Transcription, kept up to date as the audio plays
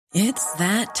It's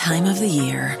that time of the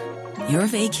year. Your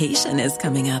vacation is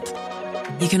coming up.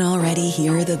 You can already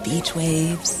hear the beach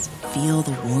waves, feel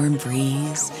the warm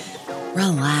breeze,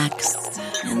 relax,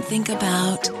 and think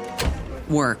about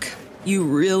work. You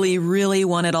really, really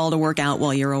want it all to work out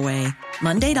while you're away.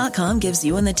 Monday.com gives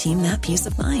you and the team that peace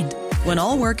of mind. When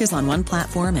all work is on one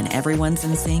platform and everyone's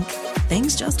in sync,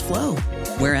 things just flow.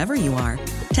 Wherever you are,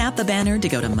 tap the banner to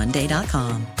go to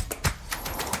Monday.com.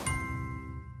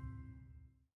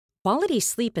 Quality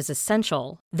sleep is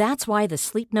essential. That's why the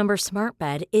Sleep Number Smart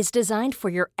Bed is designed for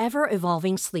your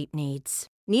ever-evolving sleep needs.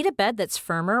 Need a bed that's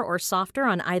firmer or softer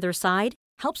on either side?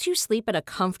 Helps you sleep at a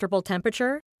comfortable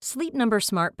temperature? Sleep Number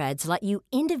Smart Beds let you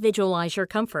individualize your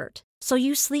comfort, so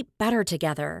you sleep better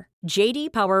together.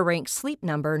 J.D. Power ranks Sleep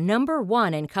Number number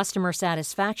 1 in customer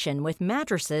satisfaction with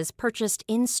mattresses purchased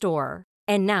in-store.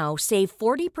 And now, save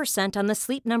 40% on the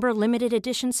Sleep Number Limited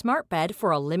Edition Smart Bed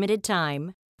for a limited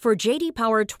time. For J.D.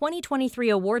 Power 2023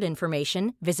 award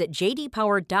information, visit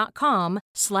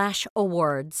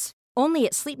jdpower.com/awards. Only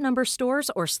at Sleep Number stores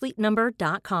or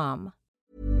sleepnumber.com.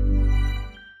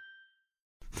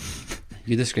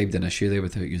 You described an issue there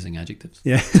without using adjectives.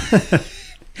 Yeah.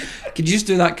 Could you just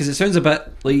do that? Because it sounds a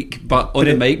bit like, but on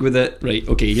the mic with it. Right,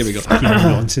 okay, here we go.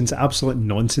 Nonsense, absolute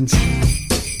nonsense.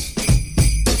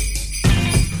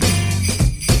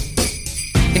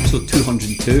 Episode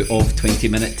 202 of 20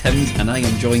 Minute Tims, and I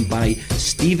am joined by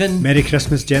Stephen. Merry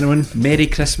Christmas, gentlemen. Merry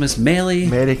Christmas, Melly.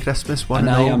 Merry Christmas, one and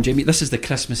and I all. am Jamie. This is the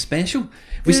Christmas special.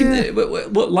 We seem to,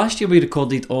 what last year we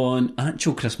recorded on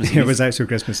actual Christmas Eve. It was actual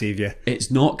Christmas Eve, yeah. It's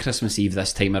not Christmas Eve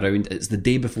this time around. It's the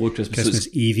day before Christmas. Christmas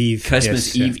Eve.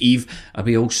 Christmas yes, Eve. yeah. Eve. Are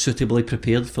we all suitably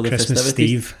prepared for the Christmas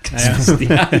festivities? Steve. Christmas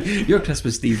Steve. You're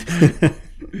Christmas Steve.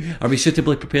 Are we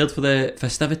suitably prepared for the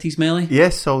festivities, Melly?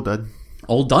 Yes, all done.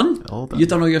 All done? All done. You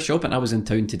done all your shopping? I was in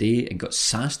town today and got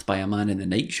sassed by a man in the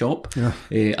night shop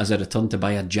as I returned to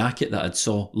buy a jacket that I'd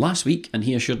saw last week, and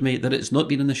he assured me that it's not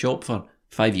been in the shop for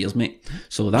 5 years, mate.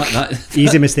 So that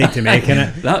easy mistake to make,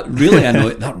 innit? that really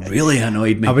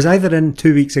annoyed me. I was either in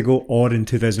 2 weeks ago or in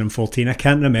 2014. I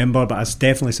can't remember, but I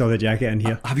definitely saw the jacket in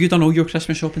here. Have you done all your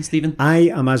Christmas shopping, Stephen? I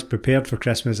am as prepared for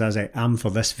Christmas as I am for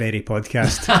this very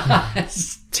podcast.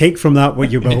 Take from that what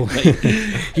you will.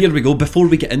 Here we go. Before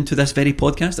we get into this very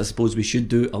podcast, I suppose we should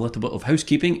do a little bit of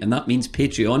housekeeping, and that means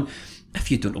Patreon. If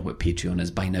you don't know what Patreon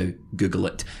is by now, Google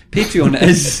it. Patreon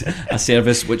is a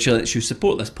service which lets you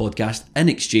support this podcast in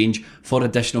exchange for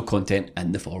additional content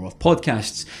in the form of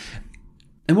podcasts.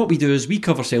 And what we do is we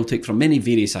cover Celtic from many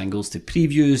various angles, to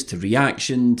previews, to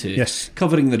reaction, to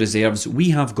covering the reserves.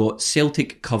 We have got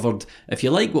Celtic covered. If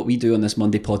you like what we do on this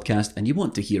Monday podcast and you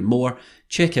want to hear more,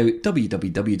 check out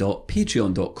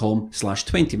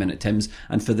www.patreon.com/20minutetims.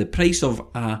 And for the price of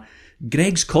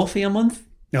Greg's coffee a month,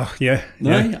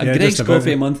 Greg's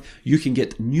coffee a month, you can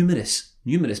get numerous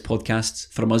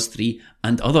podcasts from us three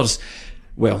and others.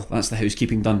 Well, that's the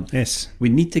housekeeping done. Yes. We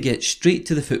need to get straight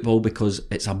to the football because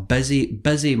it's a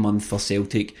busy month for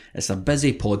Celtic. It's a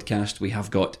busy podcast. We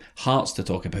have got Hearts to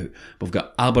talk about, we've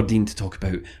got Aberdeen to talk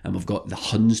about, and we've got the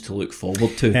Huns to look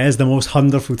forward to. It is the most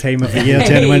wonderful time of the year,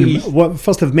 gentlemen.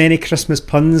 First of many Christmas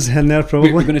puns in there,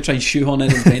 probably. We're going to try and shoehorn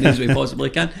in as many as we possibly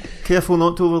can. Careful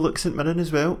not to overlook St Mirren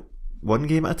as well. One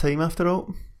game at a time after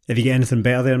all. If you get anything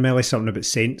better there, Melly, something about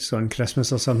saints on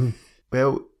Christmas or something?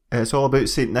 Well, it's all about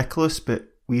St Nicholas, but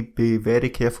we'd be very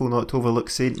careful not to overlook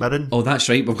St Mirren. Oh, that's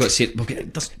right. We've got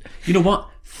you know what?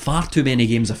 Far too many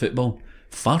games of football.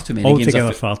 Far too many games.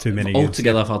 Altogether far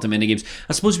too many games.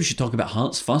 I suppose we should talk about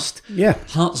Hearts first. Yeah.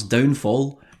 Hearts'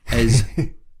 downfall is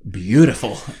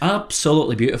beautiful.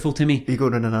 Absolutely beautiful to me. Are you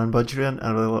going on an Anne Budge rant? I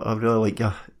really like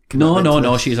you.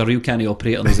 No. She's a real canny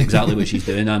operator. Knows exactly what she's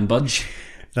doing, Anne Budge.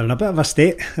 They're in a bit of a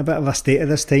state at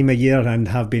this time of year, and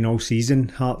have been all season.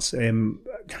 Hearts,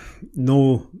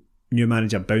 no new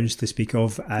manager bounce to speak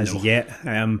of as yet.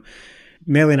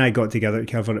 Melly and I got together to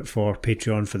cover it for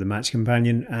Patreon for the Match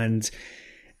Companion, and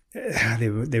they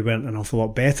weren't an awful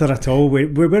lot better at all. We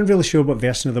weren't really sure what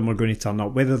version of them were going to turn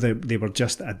up, whether they were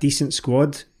just a decent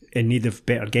squad in need of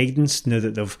better guidance now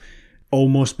that they've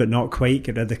almost but not quite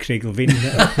get rid of Craig Levein.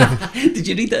 Did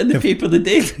you read that in the paper the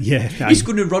day? Yeah. He's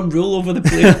going to run rule over the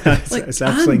place. It's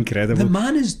absolutely incredible.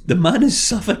 The man is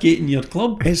suffocating your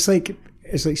club. It's like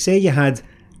say you had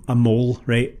a mole,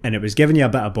 right, and it was giving you a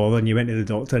bit of bother, and you went to the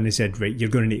doctor and they said, right, you're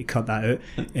going to need to cut that out,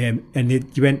 and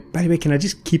you went, by the way, can I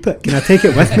just keep it? Can I take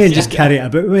it with me and just carry it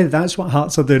about with me? That's what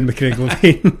Hearts are doing with Craig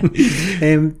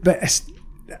Levein. But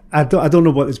I don't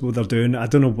know what they're doing. I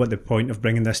don't know what the point of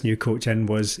bringing this new coach in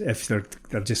was, if they're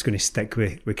just going to stick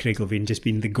with Craig Levein just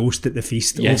being the ghost at the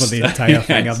feast over the entire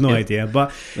thing. I've no idea.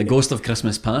 But the ghost of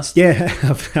Christmas past. Yeah,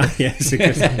 yes.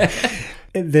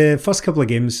 The first couple of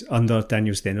games under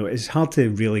Daniel Steno, it's hard to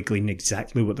really glean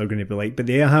exactly what they're going to be like, but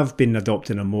they have been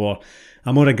adopting a more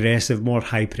aggressive, more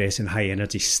high press and high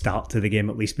energy start to the game,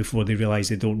 at least before they realise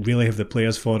they don't really have the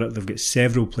players for it. They've got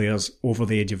several players over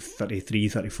the age of 33,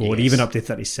 34, even up to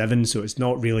 37, so it's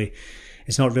not really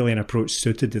an approach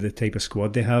suited to the type of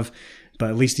squad they have. But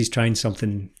at least he's trying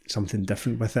something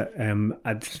different with it.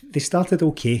 They started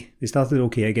okay. They started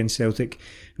okay against Celtic,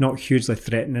 not hugely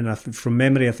threatening. From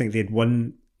memory, I think they had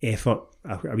one effort,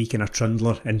 a wee kind of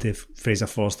trundler into Fraser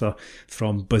Forster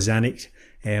from Bozanic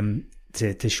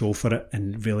to show for it,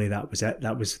 and really that was it.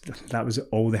 That was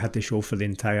all they had to show for the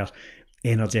entire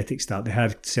energetic start they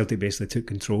had. Celtic basically took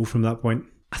control from that point.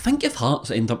 I think if Hearts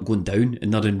end up going down,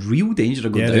 and they're in real danger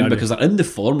of going down because they're in the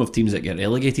form of teams that get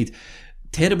relegated.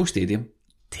 Terrible stadium,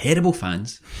 terrible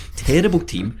fans, terrible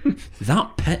team.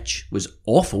 That pitch was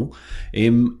awful.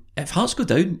 If Hearts go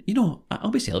down,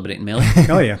 I'll be celebrating, Melly.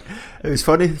 Oh yeah, it was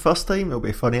funny the first time, it'll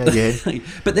be funny again.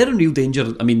 But they're in real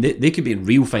danger. I mean, they could be in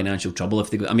real financial trouble if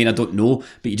they go. I mean, I don't know,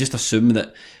 but you just assume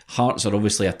that Hearts are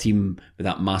obviously a team with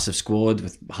that massive squad,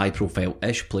 with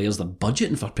high-profile-ish players. They're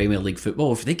budgeting for Premier League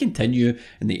football. If they continue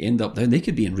and they end up down, they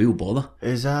could be in real bother.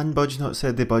 Has Anne Budge not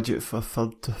said they budget for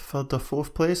third or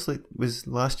fourth place? Like was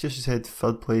last year, she said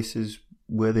third place is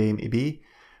where they aim to be.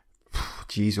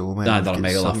 Jeez, oh man, they're a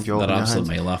mile off. They're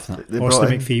absolutely a mile off. Austin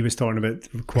McPhee was talking about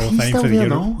qualifying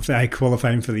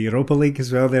for the Europa League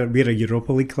as well. We're a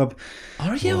Europa League club.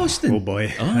 Are you, Austin? Oh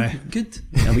boy, good.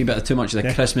 A wee bit of too much of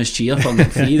the Christmas cheer for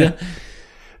McPhee there.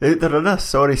 They're in a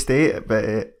sorry state, but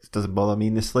it doesn't bother me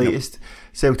in the slightest. Yep.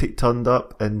 Celtic turned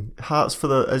up, and Hearts,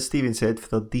 as Stephen said, for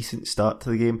their decent start to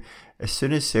the game. As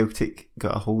soon as Celtic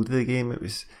got a hold of the game, it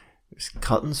was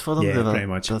curtains for them. Yeah, pretty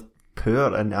much. They're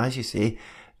poor, and as you say,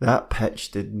 that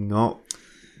pitch did not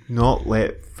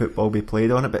let football be played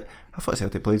on it, but I thought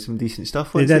Celtic played some decent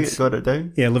stuff once they got it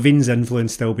down. Yeah, Levine's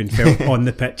influence still been felt on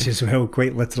the pitch as well,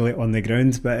 quite literally on the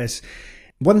ground. But it's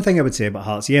one thing I would say about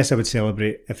Hearts. Yes, I would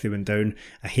celebrate if they went down.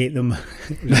 I hate them.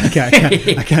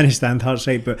 I can't stand Hearts,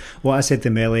 right? But what I said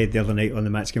to Melly the other night on the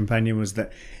Match Companion was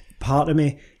that part of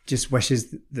me just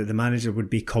wishes that the manager would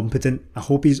be competent. I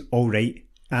hope he's all right.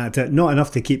 Not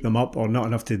enough to keep them up or not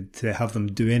enough to have them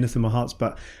do anything with Hearts,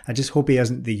 but I just hope he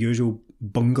isn't the usual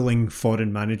bungling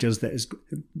foreign managers that's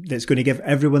going to give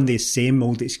everyone the same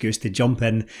old excuse to jump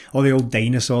in, all the old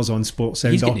dinosaurs on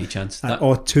Sportsound. He's getting a chance.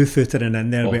 Or two-footering in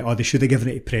there, or they should have given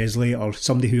it to Presley, or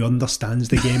somebody who understands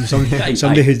the game,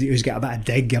 somebody who's got a bit of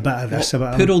dig, a bit of this, a bit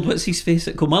of poor old what's his face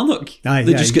at Kilmarnock. They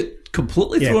just get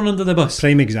completely thrown under the bus.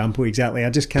 Prime example, exactly. I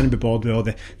just can't be bored with all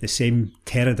the same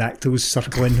pterodactyls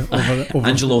circling over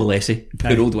Angelo Alessi,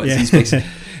 poor old what's his face.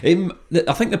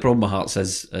 I think the problem with Hearts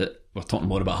is we're talking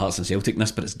more about Hearts and Celtic in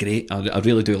this, but it's great. I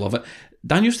really do love it.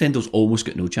 Daniel Stendel's almost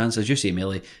got no chance, as you say,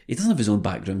 Melly. He doesn't have his own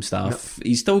backroom staff. Nope.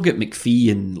 He's still got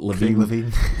McPhee and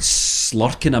Levine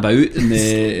slurking about in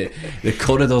the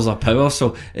corridors of power.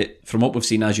 So from what we've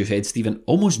seen, as you said, Stephen,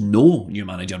 almost no new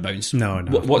manager bounce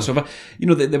whatsoever.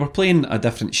 They were playing a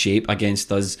different shape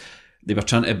against us. They were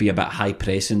trying to be a bit high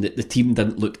pressing. The team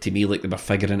didn't look to me like they were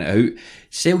figuring it out.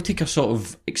 Celtic are sort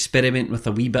of experimenting with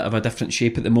a wee bit of a different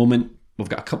shape at the moment. We've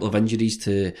got a couple of injuries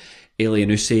to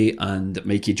Elyounoussi and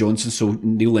Mikey Johnson, so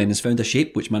Neil Lennon's found a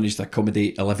shape which managed to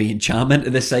accommodate Olivier Cham into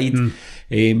the side.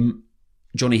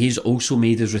 Johnny Hayes also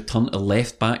made his return to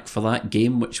left back for that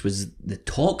game, which was the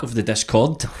talk of the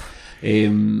Discord.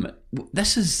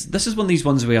 This is one of these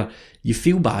ones where you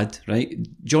feel bad, right?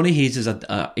 Johnny Hayes is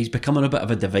he's becoming a bit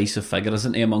of a divisive figure,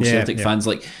 isn't he, among Celtic fans?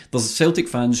 Like, there's Celtic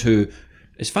fans who,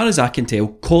 as far as I can tell,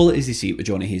 call it as they see it with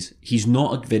Johnny Hayes. He's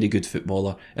not a very good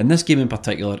footballer. In this game in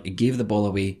particular, he gave the ball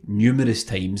away numerous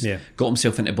times, got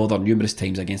himself into bother numerous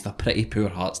times against a pretty poor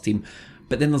Hearts team.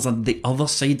 But then there's the other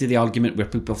side of the argument where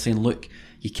people are saying, look,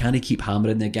 you can't keep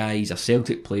hammering the guy, he's a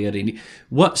Celtic player.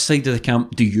 What side of the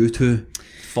camp do you two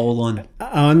fall on?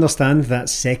 I understand that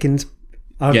second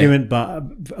argument, but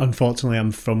unfortunately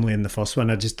I'm firmly in the first one.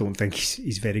 I just don't think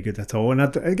he's very good at all, and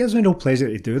it gives me no pleasure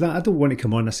to do that. I don't want to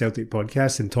come on a Celtic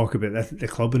podcast and talk about the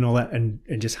club and all that and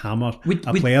just hammer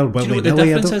a player. Do you know what the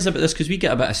difference is about this? Because we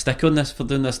get a bit of stick on this for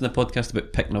doing this in the podcast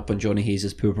about picking up on Johnny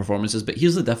Hayes' poor performances, but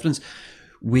here's the difference.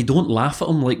 We don't laugh at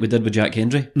him like we did with Jack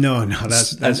Hendry. No,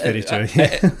 that's very true.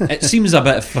 It seems a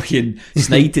bit of fucking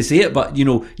snide to say it, but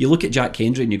you look at Jack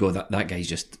Hendry and you go, that guy's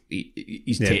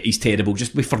he's terrible.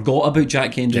 Just we forgot about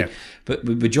Jack Hendry. But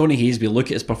with Johnny Hayes, we look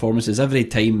at his performances every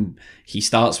time he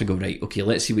starts. We go, right, okay,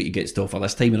 let's see what he gets to offer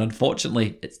this time. And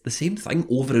unfortunately, it's the same thing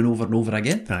over and over and over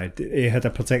again. He had a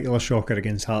particular shocker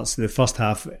against Hearts. The first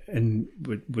half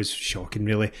was shocking,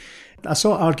 really. I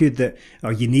saw it argued that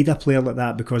you need a player like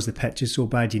that because the pitch is so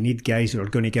bad. You need guys who are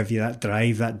going to give you that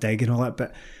drive, that dig, and all that.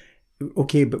 But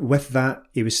okay, but with that,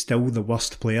 he was still the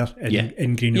worst player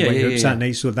in green and white hoops that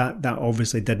night. So that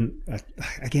obviously didn't.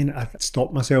 Again, I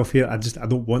stopped myself here. I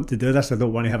don't want to do this. I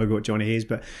don't want to have a go at Johnny Hayes,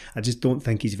 but I just don't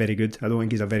think he's very good. I don't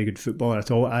think he's a very good footballer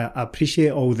at all. I appreciate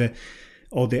all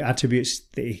the attributes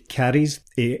that he carries.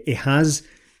 He has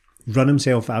run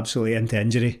himself absolutely into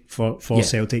injury for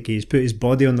Celtic. He's put his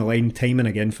body on the line time and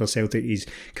again for Celtic. He's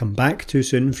come back too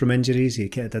soon from injuries.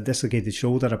 He had a dislocated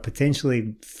shoulder, a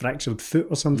potentially fractured foot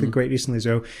or something quite recently as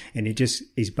well, and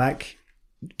he's back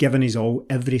giving his all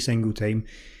every single time,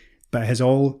 but his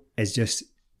all is just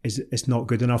it's not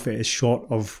good enough. It is short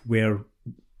of where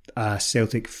a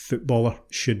Celtic footballer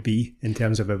should be in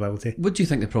terms of ability. What do you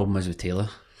think the problem is with Taylor?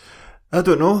 I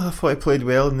don't know. I thought he played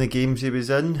well in the games he was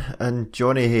in. And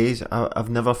Johnny Hayes, I've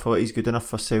never thought he's good enough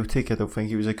for Celtic. I don't think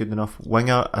he was a good enough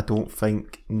winger. I don't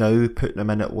think now putting him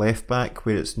in at left back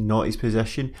where it's not his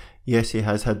position. Yes, he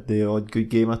has had the odd good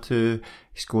game or two.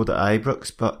 He scored at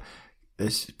Ibrox, but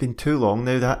it's been too long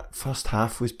now. That first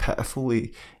half was pitiful.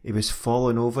 He was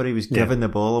falling over. He was giving the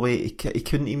ball away. He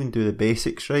couldn't even do the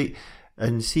basics right.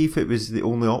 And see if it was the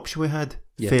only option we had,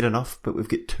 fair enough. But we've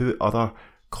got two other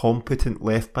competent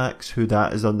left backs who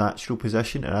that is their natural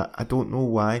position, and I don't know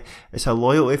why. It's a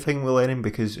loyalty thing with Lennon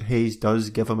because Hayes does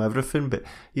give him everything, but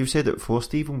you've said it before,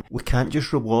 Stephen, we can't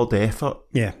just reward effort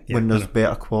when there's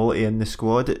better quality in the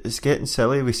squad. It's getting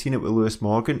silly. We've seen it with Lewis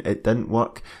Morgan. It didn't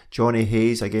work. Johnny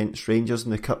Hayes against Rangers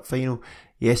in the cup final,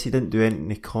 yes, he didn't do anything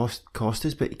to cost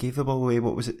us, but he gave the ball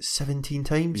away, 17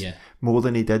 times? More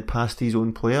than he did past his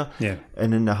own player.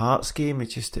 And in the Hearts game,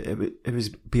 it was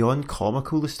beyond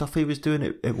comical, the stuff he was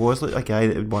doing. It was like a guy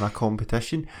that had won a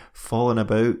competition, falling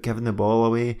about, giving the ball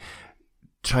away,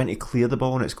 trying to clear the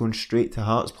ball, and it's going straight to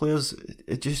Hearts players.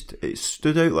 It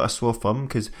stood out like a sore thumb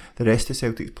because the rest of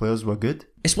Celtic's players were good.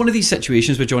 It's one of these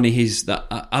situations with Johnny Hayes that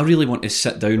I really want to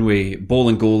sit down with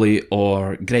Bolingoli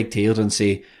or Greg Taylor and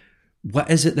say,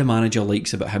 what is it the manager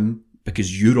likes about him?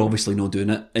 Because you're obviously not doing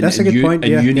it. That's a good point.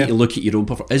 And you need to look at your own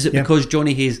performance. Is it because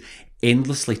Johnny Hayes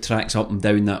endlessly tracks up and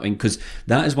down that wing? Because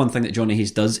that is one thing that Johnny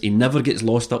Hayes does. He never gets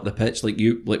lost up the pitch like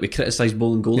we criticised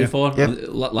Bolingoli for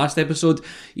last episode.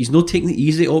 He's not taking the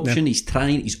easy option. He's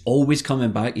trying. He's always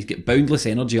coming back. He's got boundless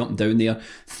energy up and down there,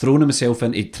 throwing himself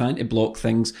into trying to block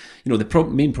things. You know, the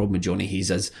main problem with Johnny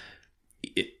Hayes is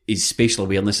his spatial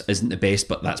awareness isn't the best,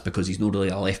 but that's because he's not really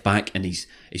a left back, and his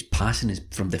passing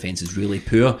from defence is really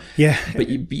poor. But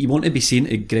you want to be saying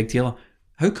to Greg Taylor,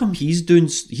 how come he's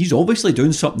obviously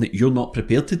doing something that you're not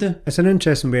prepared to do? It's an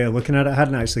interesting way of looking at it. I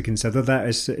hadn't actually considered that.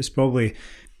 It's probably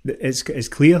it's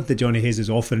clear that Johnny Hayes is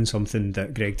offering something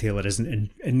that Greg Taylor isn't,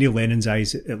 in Neil Lennon's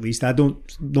eyes at least. I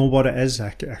don't know what it is.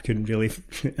 I couldn't really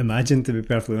imagine, to be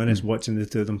perfectly honest, watching the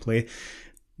two of them play,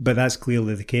 but that's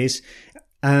clearly the case.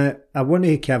 I want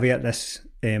to caveat this.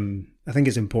 I think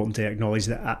it's important to acknowledge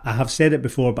that I have said it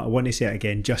before, but I want to say it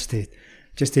again just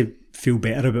to feel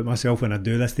better about myself when I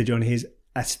do this to Johnny Hayes.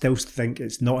 I still think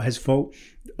it's not his fault.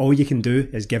 All you can do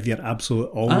is give your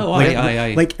absolute all.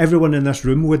 Like everyone in this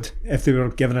room would if they were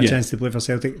given a chance to play for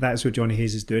Celtic. That's what Johnny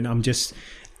Hayes is doing.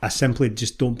 I simply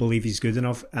just don't believe he's good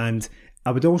enough. And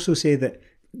I would also say that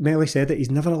Melly said it,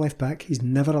 he's never a left back. He's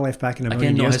never a left back in a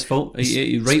million years. Again, not his fault.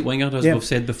 He's right winger, as we've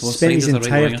said before. Spent his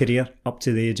entire career up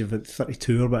to the age of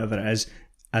 32 or whatever it is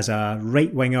as a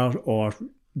right winger or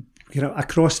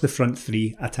across the front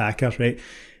three attacker, right?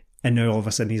 And now all of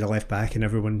a sudden he's a left back and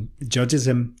everyone judges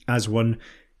him as one,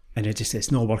 and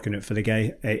it's not working out for the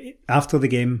guy. After the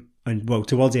game, and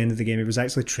towards the end of the game, it was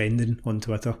actually trending on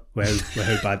Twitter with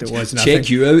how bad it was. And Check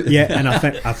you out. Yeah, and I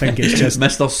think it's just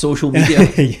Mr. Social Media.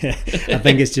 I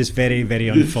think it's just very, very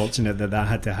unfortunate that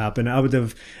had to happen. I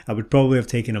would probably have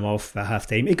taken him off at half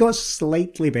time. He got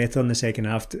slightly better in the second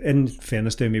half. In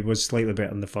fairness to him, he was slightly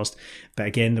better in the first. But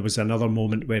again, there was another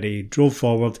moment where he drove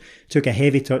forward, took a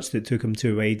heavy touch that took him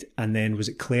too wide, and then was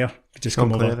it Clare? Just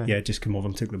come over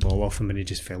and took the ball off him, and he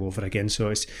just fell over again. So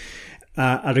it's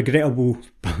a regrettable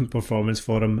performance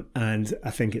for him, and I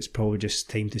think it's probably just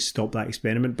time to stop that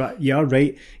experiment. But you're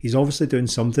right, he's obviously doing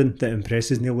something that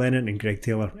impresses Neil Lennon, and Greg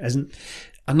Taylor isn't.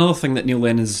 Another thing that Neil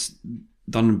Lennon's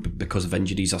done because of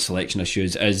injuries or selection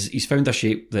issues is he's found a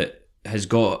shape that has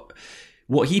got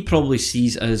what he probably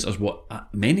sees as what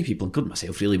many people, including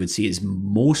myself, really would see is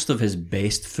most of his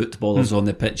best footballers on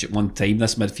the pitch at one time.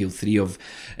 This midfield three of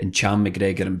Ntcham,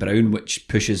 McGregor and Brown, which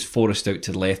pushes Forrest out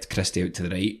to the left, Christie out to the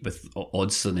right, with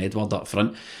Odsonne and Edouard up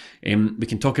front. We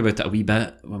can talk about it a wee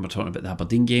bit when we're talking about the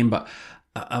Aberdeen game, but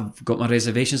I've got my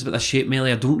reservations about this shape,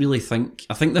 Melly. I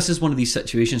think this is one of these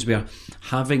situations where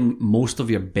having most of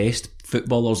your best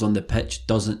footballers on the pitch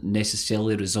doesn't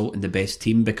necessarily result in the best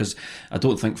team, because I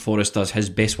don't think Forrest does his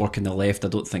best work in the left. I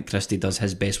don't think Christie does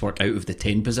his best work out of the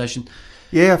 10 position.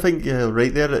 Yeah, I think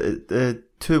right there, the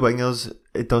two wingers,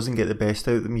 it doesn't get the best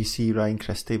out of them. You see Ryan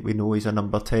Christie, we know he's a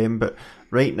number 10, but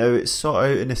right now it's sort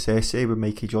of out of necessity with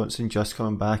Mikey Johnson just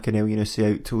coming back and El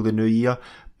Yunusi out till the new year.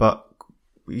 But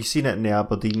you've seen it in the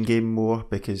Aberdeen game more,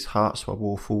 because Hearts were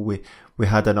woeful. We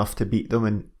had enough to beat them,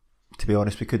 and to be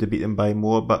honest, we could have beat them by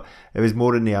more, but it was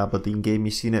more in the Aberdeen game.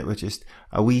 You've seen it with just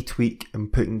a wee tweak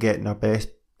and getting our players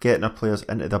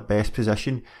into their best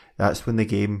position. That's when the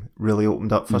game really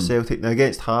opened up for Celtic. Now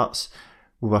against Hearts,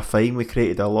 we were fine. We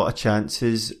created a lot of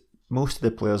chances. Most of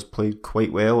the players played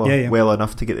quite well, well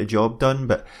enough to get the job done,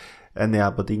 but in the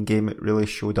Aberdeen game it really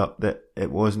showed up that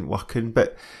it wasn't working.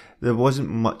 But there wasn't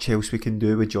much else we can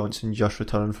do with Johnson just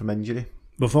returning from injury.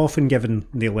 We've often given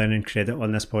Neil Lennon credit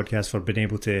on this podcast for being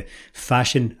able to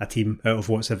fashion a team out of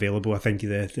what's available. I think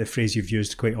the phrase you've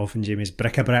used quite often, Jamie, is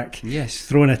bric-a-brac. Yes.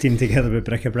 Throwing a team together with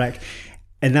bric-a-brac.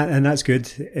 And that's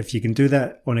good. If you can do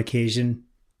that on occasion,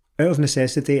 out of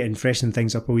necessity, and freshen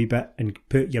things up a wee bit and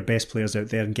put your best players out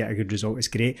there and get a good result, it's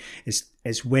great.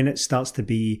 It's when it starts to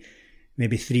be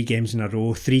maybe 3 games in a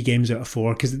row, 3 games out of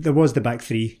 4, because there was the back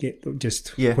 3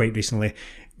 quite recently.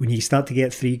 When you start to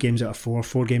get 3 games out of 4,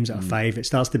 4 games out of 5, it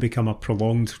starts to become a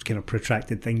prolonged, kind of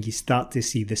protracted thing. You start to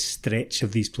see the stretch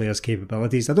of these players'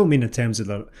 capabilities. I don't mean in terms of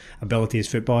their ability as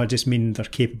football, I just mean their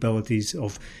capabilities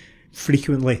of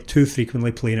too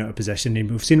frequently playing out of position.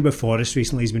 And we've seen it with Forrest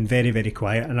recently. He's been very, very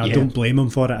quiet, and I don't blame him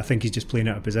for it. I think he's just playing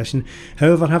out of position.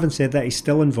 However, having said that, he's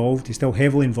still involved. He's still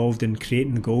heavily involved in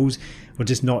creating the goals. We're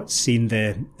just not seeing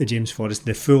the James Forrest,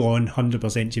 the full-on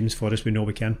 100% James Forrest we know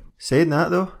we can. Saying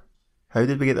that though, how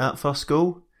did we get that first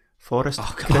goal? Forrest,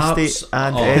 Christie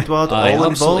and Edouard all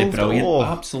absolutely involved. Brilliant.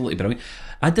 Absolutely brilliant.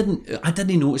 I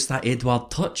didn't notice that Edouard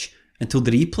touch until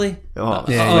the replay.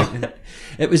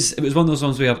 It was one of those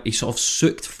ones where he sort of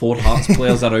soaked 4 Hearts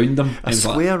players around him. I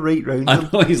swear, right round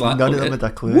him. He's like, none of them had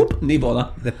a clue. Whoop, no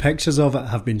bother. The pictures of it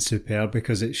have been superb,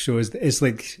 because it shows, it's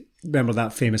like, remember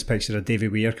that famous picture of Davy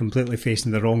Weir completely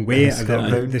facing the wrong way,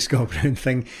 the Scott Brown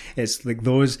thing. It's like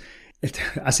those.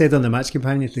 I said on the Match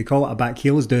Companion, they call it a back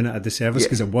heel, is doing it a disservice,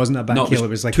 because it wasn't a back heel. It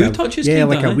was like 2 touches. Yeah,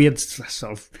 like a weird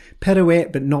sort of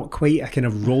pirouette, but not quite. I kind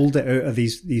of rolled it out of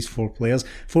these 4 players.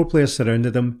 4 players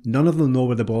surrounded them. None of them know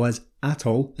where the ball is at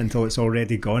all until it's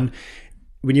already gone.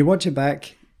 When you watch it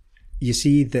back, you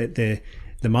see that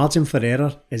the margin for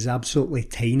error is absolutely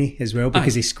tiny as well,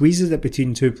 because he squeezes it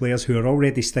between 2 players who are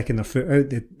already sticking their foot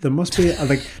out. There must be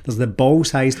there's the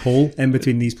ball-sized hole in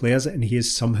between these players, and he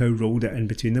has somehow rolled it in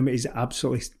between them. It's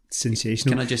absolutely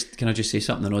sensational. Can I just say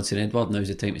something on Odsonne Edouard? Now's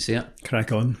the time to say it.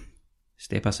 Crack on.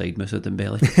 Step aside, Moussa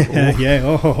Dembele.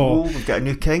 We've got a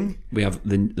new king.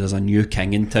 There's a new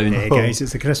king in town. Hey guys,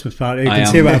 it's a Christmas party. You can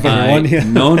say whatever you want here.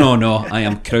 No. I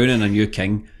am crowning a new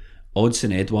king.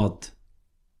 Odsonne Edouard,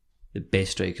 the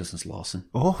best striker since Larson.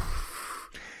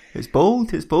 It's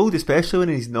bold, especially when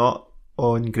he's not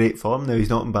on great form now. He's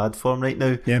not in bad form right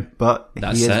now. Yeah, but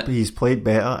he's played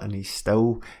better, and he's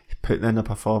still putting in the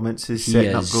performances,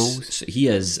 setting up goals. He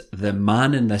is the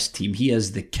man in this team. He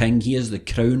is the king. He is the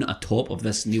crown atop of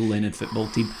this Neil Lennon football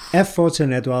team. If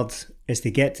Odsonne Edouard is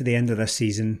to get to the end of this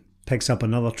season, picks up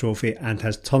another trophy, and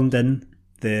has turned in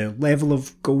the level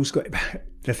of goal scoring.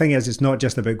 The thing is, it's not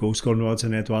just about goal scoring with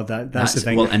Odsonne Edouard. That's the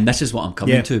thing. Well, and this is what I'm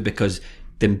coming to, because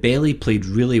Dembele played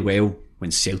really well when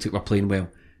Celtic were playing well.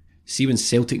 See, when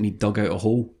Celtic need dug out a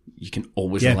hole, you can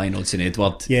always rely on Odsonne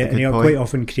Edouard. Yeah, and he quite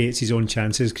often creates his own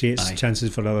chances,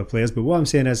 chances for other players. But what I'm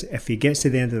saying is, if he gets to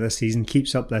the end of this season,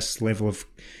 keeps up this level of,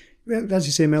 as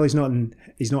you say, Mel, he's not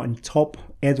in top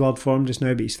Edouard form just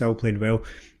now, but he's still playing well.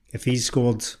 If he's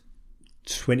scored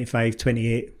 25,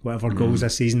 28, whatever goals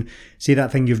this season, see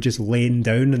that thing you've just lain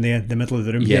down in the middle of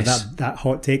the room here, that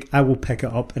hot take, I will pick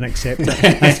it up and accept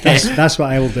it. That's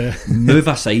what I will do. Move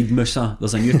aside, Moussa.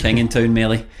 There's a new king in town,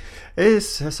 Melly.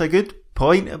 It's a good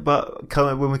point, but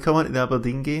when we come into the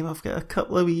Aberdeen game, I've got a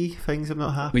couple of wee things I'm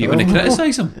not happy. Were you going to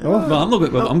criticise him? Oh.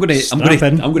 Well, I'm going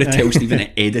to tell Stephen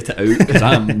to edit it out because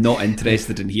I'm not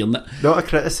interested in hearing it. Not a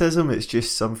criticism, it's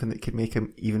just something that could make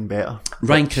him even better.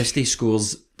 Ryan Christie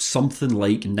scores something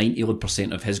like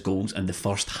 90% of his goals in the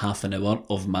first half an hour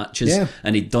of matches,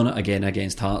 and he'd done it again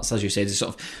against Hearts. As you said,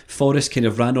 Forrest kind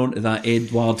of ran onto that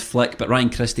Edouard flick, but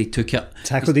Ryan Christie took it,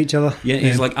 tackled each other. Yeah,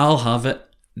 he's like, I'll have it.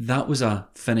 That was a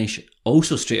finish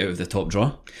also straight out of the top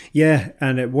draw. Yeah,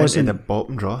 and it wasn't in the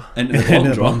bottom draw. Into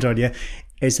the bottom draw. Yeah.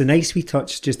 It's a nice wee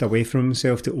touch just away from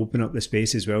himself to open up the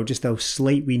space as well. Just a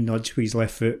slight wee nudge with his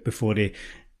left foot before he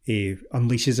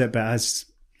unleashes it. But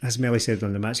as Melly said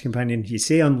on the Match Companion, you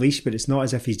say unleash, but it's not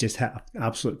as if he's just hit an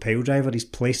absolute pile driver. He's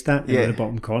placed that in the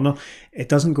bottom corner. It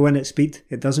doesn't go in at speed.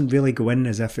 It doesn't really go in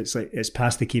as if it's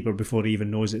past the keeper before he even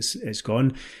knows it's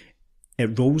gone.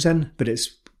 It rolls in, but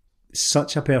it's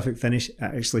such a perfect finish. It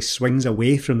actually swings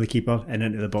away from the keeper and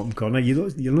into the bottom corner.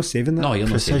 You're not saving that. No, you're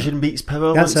not saving Precision it. beats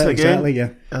power. That's once it, again. exactly. Yeah,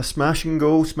 a smashing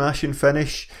goal, smashing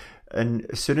finish, and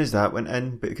as soon as that went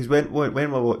in, because when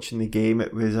we're watching the game,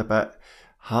 it was a bit.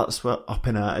 Hearts were up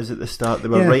and at us at the start. They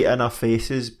were right in our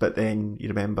faces, but then you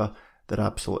remember they're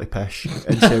absolutely pish,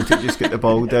 and Celtic just get the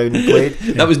ball down and played.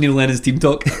 That was Neil Lennon's team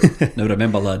talk. Now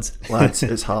remember, lads,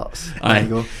 it's Hearts. Aye. There you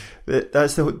go. But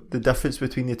that's the difference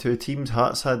between the two teams.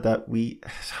 Hearts had that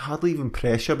hardly even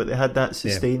pressure, but they had that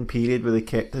sustained period where they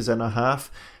kept us in a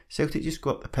half. Celtic just go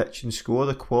up the pitch and score.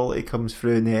 The quality comes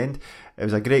through in the end. It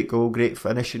was a great goal, great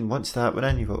finish, and once that went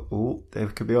in, you thought, they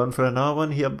could be on for another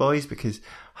one here, boys, because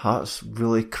Hearts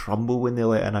really crumble when they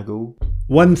let in a goal.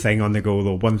 One thing on the goal,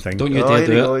 though. One thing. Don't you dare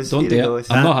do it. Don't do it.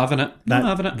 I'm not having it. I'm not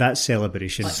having it. That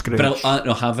celebration. I'm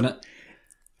not having it.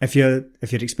 If you're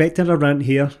expecting a rant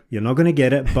here, you're not going to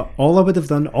get it. But all I would have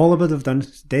done,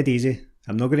 it's dead easy.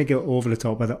 I'm not going to go over the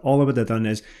top with it. All I would have done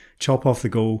is chop off the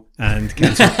goal and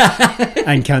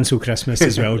cancel Christmas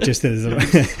as well. Just as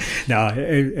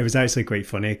it was actually quite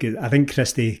funny. 'Cause I think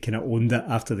Christie kind of owned it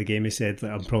after the game. He said that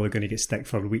I'm probably going to get stick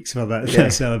for weeks for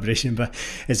that celebration. But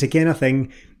it's the kind of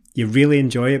thing you really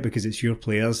enjoy it because it's your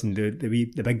players, and the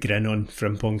big grin on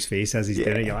Frimpong's face as he's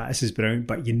doing it. You're like, this is brilliant.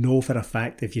 But you know for a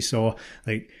fact if you saw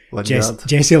like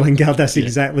Jesse Lingard, that's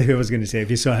exactly who I was going to say. If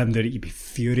you saw him do it, you'd be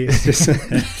furious. Just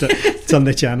turn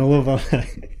the channel over.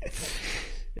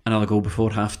 Another goal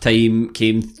before half time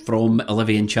came from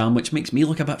Olivier Ntcham, which makes me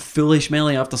look a bit foolish,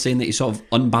 Melly, after saying that he sort of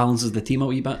unbalances the team a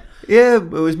wee bit. Yeah, it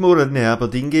was more in the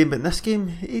Aberdeen game, but in this game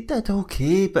he did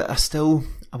okay, but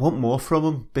I want more from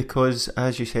him because,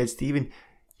 as you said, Stephen,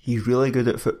 he's really good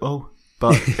at football.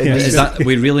 But is that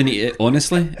we really need it?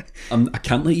 Honestly, I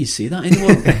can't let you say that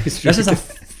anymore. This is a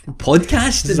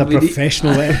podcast. This is a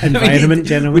professional environment,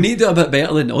 generally. We need to do a bit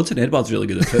better than Odsonne Edouard's really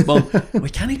good at football. Why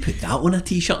can't he put that on a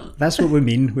t-shirt? That's what we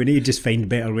mean. We need to just find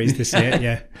better ways to say it,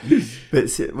 yeah. But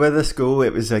with this goal,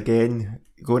 it was again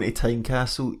going to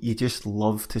Tynecastle. You just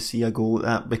love to see a goal like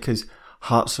that because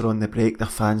Hearts are on the break. Their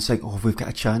fans like, we've got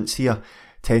a chance here.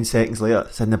 10 seconds later,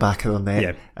 it's in the back of their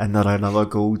net, and they're another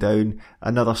goal down.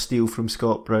 Another steal from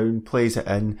Scott Brown, plays it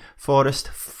in. Forrest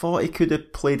thought he could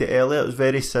have played it earlier. It was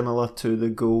very similar to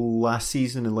the goal last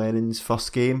season in Lennon's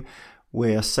first game,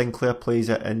 where Sinclair plays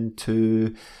it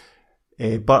into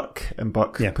Burke, and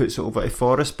Burke puts it over to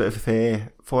Forrest. But if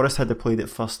Forrest had played it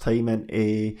first time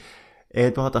into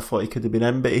Edouard, I thought he could have been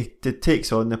in, but he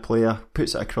takes on the player,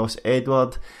 puts it across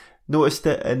Edouard. Noticed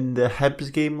it in the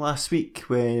Hibs game last week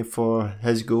for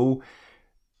his goal,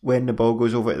 when the ball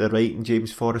goes over to the right and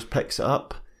James Forrest picks it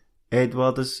up.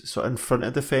 Edouard is sort of in front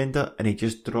of the defender and he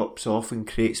just drops off and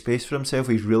creates space for himself.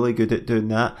 He's really good at doing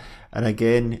that. And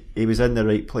again, he was in the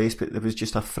right place, but there was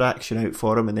just a fraction out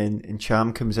for him, and then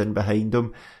Ntcham comes in behind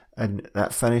him. And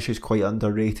that finish is quite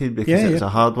underrated because it was a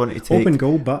hard one to take. Open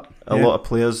goal, but a lot of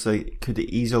players could have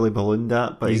easily ballooned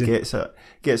that, but he gets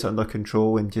it under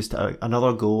control, and just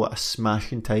another goal at a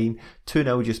smashing time.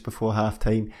 2-0 just before half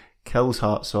time, kills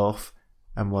Hearts off,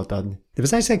 and we're done. There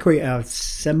was actually quite a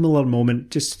similar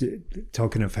moment, just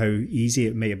talking of how easy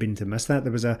it might have been to miss that.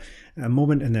 There was a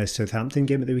moment in the Southampton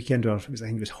game at the weekend where I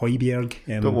think it was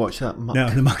Højbjerg. Don't watch that muck. No,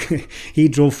 the muck. He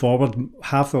drove forward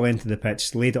half the length of the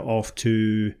pitch, laid it off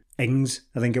to Ings,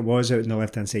 I think it was, out on the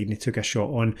left hand side, and he took a shot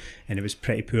on, and it was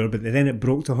pretty poor. But then it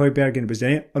broke to Højbjerg, and it was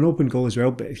an open goal as well.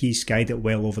 But if he skied it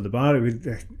well over the bar,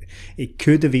 he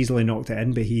could have easily knocked it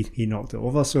in, but he knocked it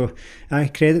over. So I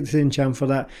credit to Ntcham for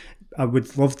that. I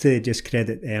would love to just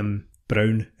credit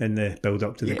Brown in the build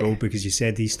up to the goal, because you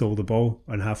said he stole the ball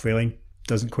on halfway line,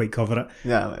 doesn't quite cover it.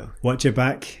 Yeah, well. Watch it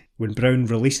back. When Brown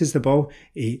releases the ball,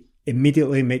 he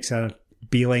immediately makes a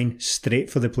beeline straight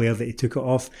for the player that he took it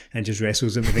off and just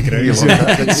wrestles him to the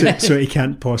ground so he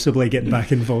can't possibly get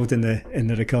back involved in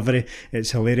the recovery.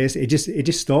 It's hilarious. He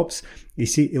just stops.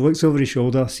 He looks over his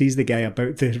shoulder, sees the guy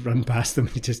about to run past him,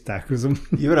 and he just tackles him.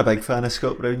 You were a big fan of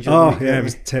Scott Brown, John. Oh yeah, it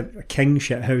was a king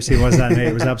shithouse he was that night.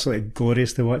 It was absolutely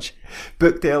glorious to watch.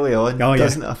 Booked early on,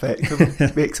 doesn't affect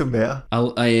him, makes him better.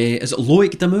 Is it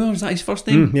Loic Damour? Is that his first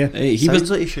name? Yeah. Sounds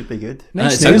like he should be good.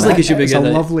 It sounds like he should be it's good. It's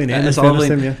a lovely name. It's a lovely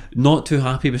name. Yeah. Not too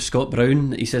happy with Scott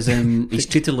Brown. He says he's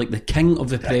treated like the king of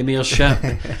the Premiership.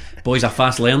 Boy's a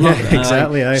fast learner. Yeah,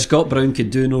 exactly. Scott Brown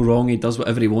could do no wrong. He does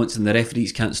whatever he wants, and the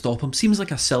referees can't stop him. Seems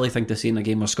like a silly thing to say in a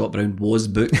game where Scott Brown was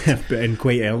booked, but in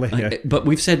quite early. Yeah. But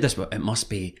we've said this, but it must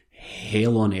be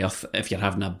hell on earth if you're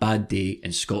having a bad day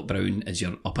and Scott Brown is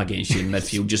you're up against you in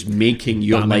midfield, just making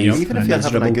your life even if you're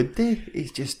miserable. having a good day, he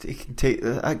can take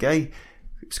that guy.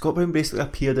 Scott Brown basically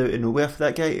appeared out of nowhere for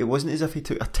that guy. It wasn't as if he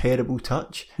took a terrible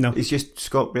touch. No. It's just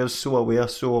Scott Brown's so aware,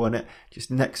 so on it,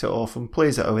 just nicks it off and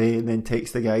plays it away and then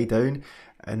takes the guy down.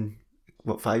 And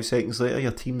 5 seconds later,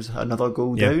 your team's another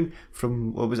goal down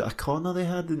from, what was it, a corner they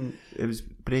had, and it was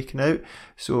breaking out.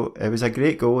 So it was a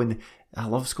great goal, and I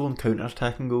love scoring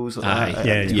counter-attacking goals like that.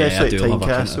 I do love a Tynecastle.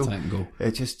 counter-attacking goal.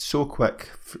 It's just so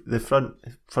quick. The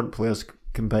front players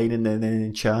combining, and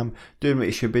then Cham doing what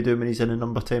he should be doing when he's in a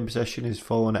number 10 position, is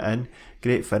following it in.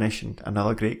 Great finish and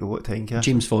another great goal at Tynecastle.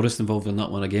 James Forrest involved in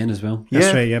that one again as well.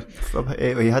 That's right,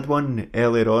 yeah. He had one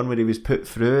earlier on where he was put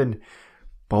through and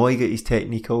boy got his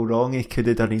technique all wrong. He could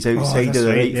have done his outside of the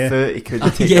right foot. He could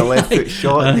have taken a left foot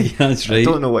shot. That's right. I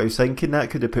don't know what he was thinking. That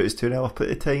could have put us 2-0 up at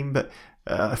the time, but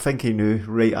I think he knew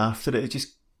right after it. He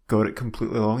just got it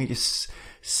completely wrong. He just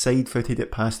side-footed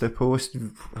it past the post.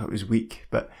 That was weak,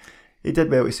 but he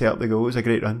did well to set up the goal. It was a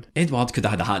great run. Edouard could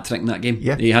have had a hat-trick in that game.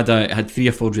 Yeah. He had 3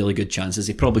 or 4 really good chances.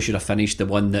 He probably should have finished the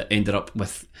one that ended up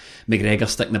with McGregor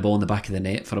sticking the ball in the back of the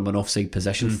net for him in offside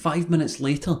position. 5 minutes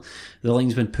later, the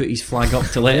linesman put his flag up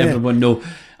to let everyone know.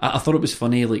 I thought it was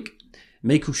funny, like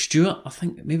Michael Stewart, I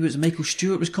think maybe it was Michael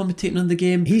Stewart was commentating on the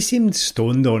game. He seemed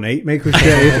stoned all night, Michael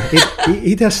Stewart. he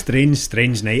had a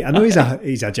strange night. I know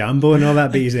he's a Jambo and all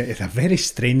that, but it's a very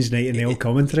strange night in the old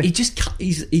commentary.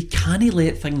 He can't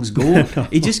let things go. No.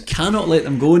 He just cannot let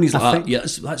them go, and he's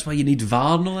that's why you need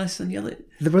VAR and all this. And you're like,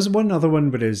 there was one other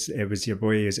one where it was your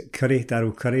boy, is it Curry,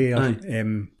 Daryl Curry,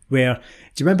 where, do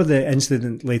you remember the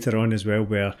incident later on as well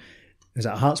where was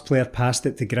it a Hearts player passed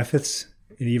it to Griffiths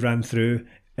and he ran through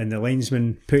and the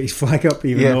linesman put his flag up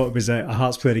even though it was a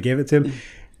Hearts player who gave it to him,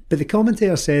 but the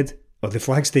commentator said, the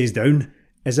flag stays down,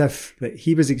 as if that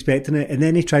he was expecting it, and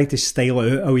then he tried to style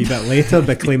it out a wee bit later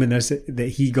by claiming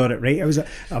that he got it right. It was a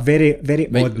very, very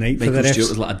odd night for the refs. Michael Stewart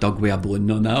was like a dug with a bone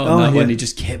on that one. He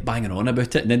just kept banging on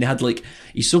about it, and then they had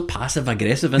he's so passive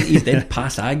aggressive, and he's dead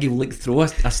pass ag. He'll throw a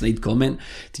snide comment.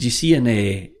 Did you see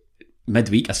in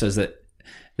midweek? I says that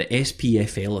the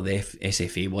SPFL or the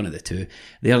SFA, one of the two,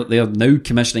 they are now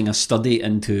commissioning a study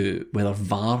into whether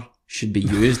VAR should be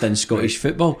used in Scottish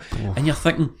football, and you're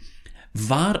thinking,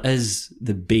 VAR is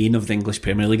the bane of the English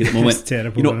Premier League at the moment. It's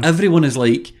terrible. Everyone is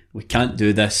like, we can't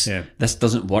do this. Yeah. This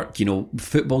doesn't work.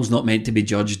 Football's not meant to be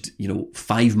judged,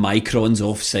 5 microns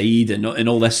offside and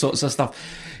all this sorts of stuff.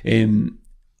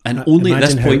 And only at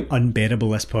this point, how unbearable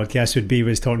this podcast would be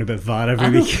was talking about VAR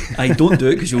every week. I don't do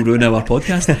it because you'll ruin our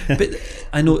podcast. But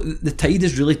I know the tide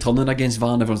is really turning against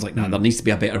VAR, and everyone's like, nah, there needs to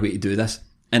be a better way to do this.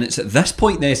 And it's at this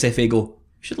point the SFA go,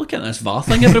 we should look at this VAR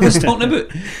thing everyone's talking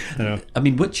about. I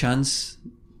mean, what chance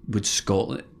would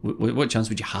Scotland? What chance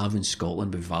would you have in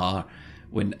Scotland with VAR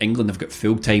when England have got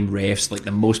full-time refs, like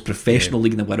the most professional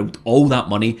league in the world, all that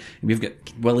money, and we've got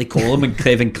Willie Collum and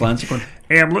Kevin Clancy going,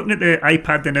 hey, I'm looking at the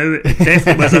iPad now, it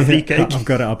definitely was a free kick. I've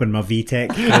got it up in my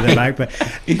VTech at the back, but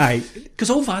because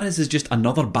all VAR is just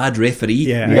another bad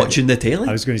referee watching the telly.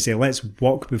 I was going to say, let's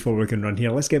walk before we can run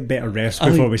here. Let's get better refs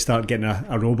before we start getting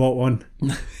a robot one.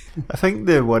 I think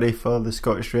the worry for the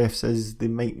Scottish refs is they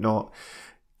might not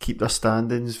keep their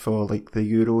standings for the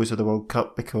Euros or the World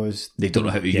Cup because they don't know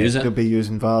how to use it. They'll be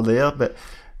using VAR there, but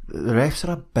the refs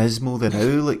are abysmal now.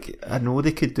 I know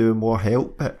they could do more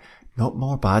help, but not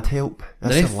more bad help.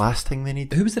 That's the last thing they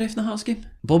need. Who was the ref in the Hearts game?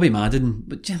 Bobby Madden.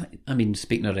 But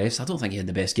speaking of refs, I don't think he had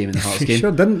the best game in the Hearts game.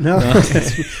 Sure didn't. No.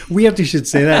 It's weird you should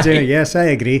say that, Jamie. Yes, I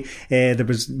agree. There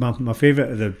was my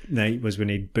favourite of the night was when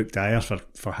he booked Dyer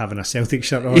for having a Celtic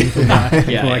shirt on. From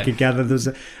what I could gather, there was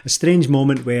a strange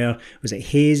moment where was it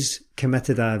Hayes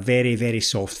committed a very, very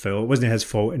soft foul. It wasn't his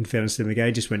fault, in fairness to him. The guy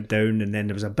just went down, and then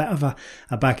there was a bit of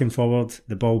a back and forward.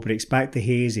 The ball breaks back to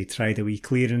Hayes. He tried a wee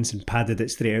clearance and padded it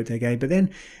straight out to the guy, but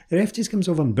then the ref just comes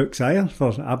over and books Dyer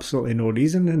for absolutely no reason.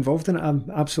 season involved in it. I'm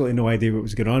absolutely no idea what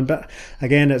was going on. But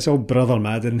again, it's all brother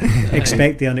Madden.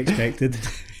 Expect the unexpected.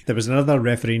 There was another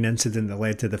refereeing incident that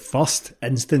led to the first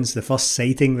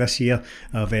sighting this year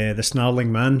of the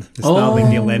Snarling Man, the Snarling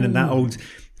Neil Lennon, that old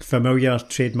familiar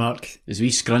trademark. His wee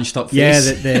scrunched up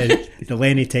face. Yeah, the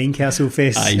Lenny Tynecastle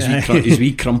face. His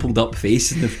wee crumpled up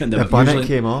face. The bonnet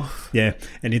came off. Yeah,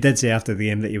 and he did say after the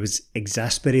game that he was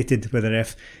exasperated with the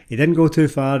ref. He didn't go too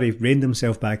far. He reined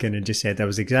himself back in and just said, I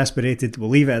was exasperated. We'll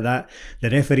leave it at that.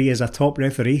 The referee is a top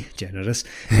referee. Generous.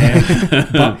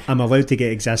 But I'm allowed to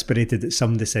get exasperated at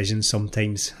some decisions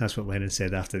sometimes. That's what Lennon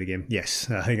said after the game. Yes,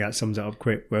 I think that sums it up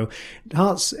quite well.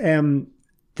 Hearts...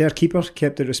 their keeper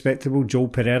kept it respectable, Joel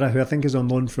Pereira, who I think is on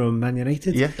loan from Man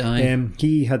United. Yeah.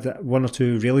 He had one or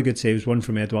two really good saves, one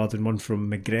from Edouard and one from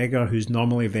McGregor, who's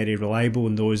normally very reliable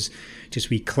in those just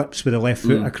wee clips with the left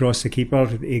foot across the keeper.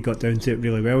 He got down to it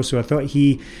really well. So I thought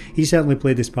he certainly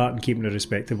played his part in keeping it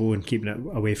respectable and keeping it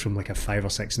away from like a 5 or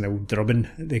 6-0 drubbing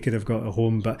they could have got at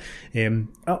home. But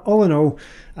all in all,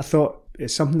 I thought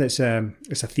it's something that's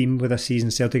it's a theme with this season.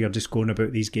 Celtic are just going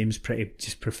about these games pretty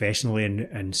just professionally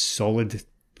and solid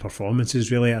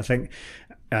performances, really. I think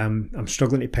I'm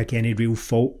struggling to pick any real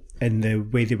fault in the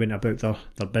way they went about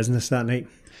their business that night.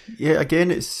 Yeah, again,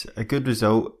 it's a good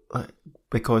result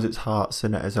because it's Hearts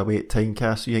and it is away at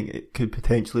Tynecastle. You think it could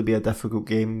potentially be a difficult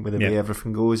game with the way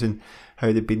everything goes and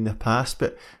how they've been in the past,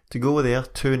 but to go there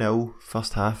 2-0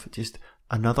 first half, just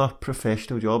another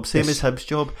professional job, same as Hibs'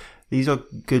 job. These are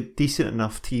good, decent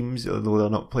enough teams, although they're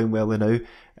not playing well now,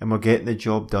 and we're getting the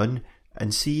job done.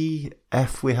 And see,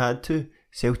 if we had to,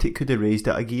 Celtic could have raised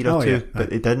it a gear or two, but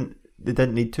they didn't. They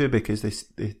didn't need to because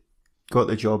they got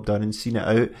the job done and seen it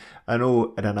out. I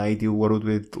know in an ideal world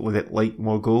we'd like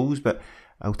more goals, but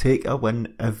I'll take a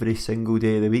win every single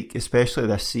day of the week, especially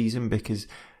this season, because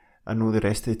I know the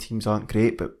rest of the teams aren't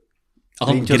great, but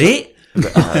great.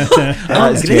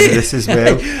 That's generous as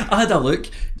well. I had a look.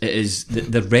 It is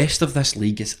the rest of this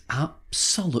league is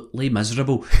absolutely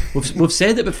miserable. We've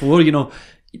said it before. You know,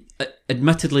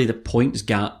 admittedly, the points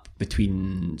gap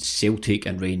between Celtic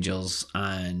and Rangers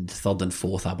and third and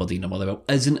fourth Aberdeen and Motherwell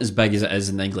isn't as big as it is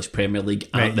in the English Premier League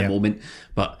at the moment.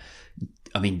 But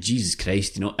I mean, Jesus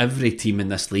Christ, you know, every team in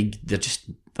this league, they're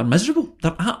miserable.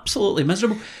 They're absolutely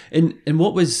miserable. And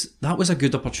that was a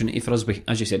good opportunity for us.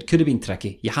 As you said, could have been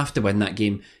tricky. You have to win that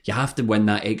game. You have to win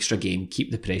that extra game. Keep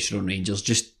the pressure on Rangers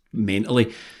just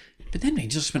mentally. But then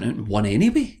Rangers went out and won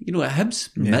anyway. You know, at Hibs,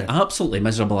 absolutely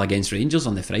miserable against Rangers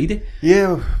on the Friday.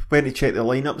 Yeah, went to check the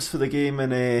lineups for the game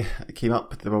and it came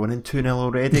up they were winning 2-0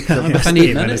 already. Within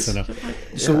 8 minutes.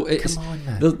 So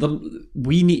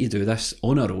we need to do this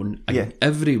on our own.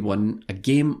 Everyone, a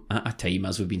game at a time,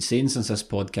 as we've been saying since this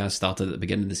podcast started at the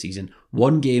beginning of the season.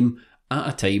 One game at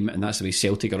a time, and that's the way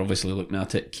Celtic are obviously looking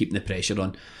at it, keeping the pressure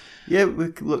on. Yeah,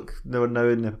 they're now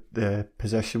in the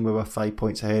position where we're 5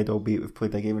 points ahead, albeit we've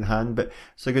played a game in hand, but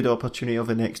it's a good opportunity of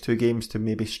the next two games to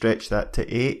maybe stretch that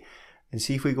to 8 and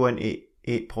see if we go into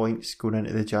 8 points going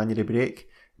into the January break.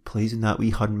 It plays in that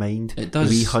wee Hun mind. It does.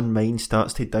 The wee Hun mind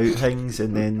starts to doubt things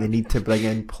and then they need to bring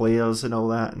in players and all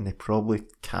that, and they probably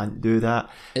can't do that.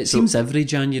 It seems every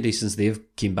January since they've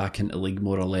came back into the league,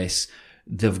 more or less,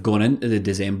 they've gone into the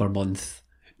December month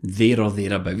there or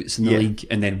thereabouts in the league,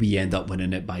 and then we end up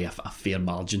winning it by a fair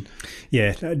margin.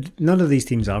 Yeah, none of these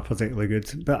teams are particularly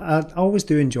good, but I always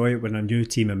do enjoy it when a new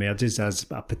team emerges as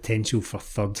a potential for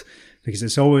third, because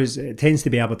it tends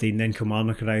to be Aberdeen, then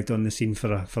Kilmarnock arrived on the scene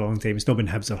for a long time. It's not been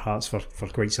Hibs or Hearts for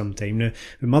quite some time now.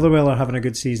 But Motherwell are having a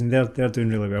good season. They're doing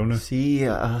really well now. See,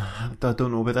 I don't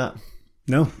know about that.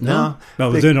 No.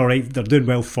 Well, they're doing all right. They're doing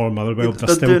well for Motherwell. They're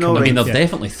still doing all right. I mean, they're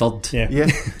definitely third. Yeah,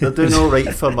 they're doing all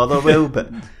right for Motherwell,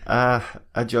 but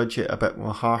I judge it a bit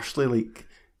more harshly. Like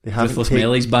they haven't Ruthless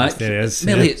Melly's back. There is.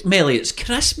 Melly, it's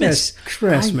Christmas. It's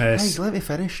Christmas. Let me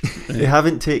finish. They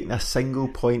haven't taken a single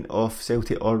point off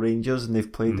Celtic or Rangers, and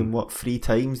they've played them 3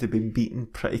 times. They've been beaten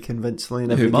pretty convincingly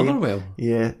in every game. Motherwell?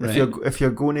 Yeah. Right. If you're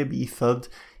going to be third,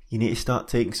 you need to start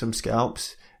taking some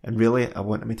scalps. And really, I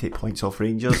want them to take points off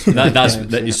Rangers.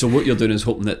 So what you're doing is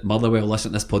hoping that Motherwell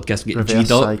listen to this podcast and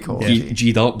get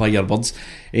G'd up by your words.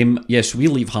 Yes, we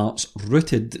leave Hearts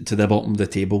rooted to the bottom of the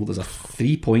table. There's a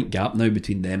 3-point gap now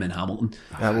between them and Hamilton.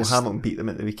 Hamilton beat them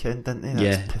at the weekend, didn't they?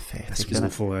 That's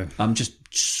pathetic. I'm just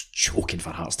choking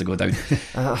for Hearts to go down.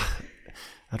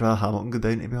 I'd rather Hamilton go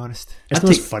down, to be honest. It's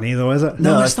not funny though, is it?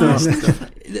 No, it's not.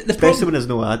 Especially when there's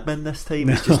no admin this time.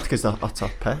 It's just because they're utter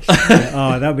pish.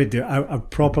 That would do a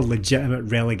proper legitimate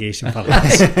relegation for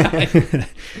us.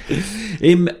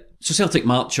 So Celtic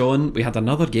march on. We had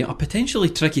another game, a potentially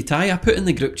tricky tie. I put in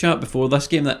the group chat before this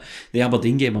game, that the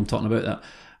Aberdeen game I'm talking about, that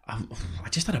I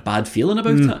just had a bad feeling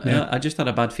about it. Yeah. I just had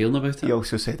a bad feeling about it. He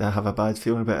also said, I have a bad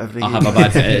feeling about every game.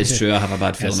 It is true, I have a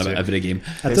bad feeling about every game.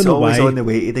 It's always on the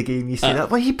way to the game. You say that,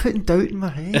 why are you putting doubt in my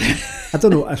head? I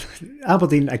don't know.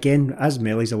 Aberdeen, again, as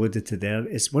Melly's alluded to there,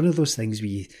 it's one of those things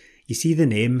where you see the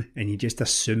name and you just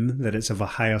assume that it's of a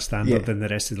higher standard than the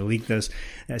rest of the league.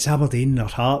 It's Aberdeen, their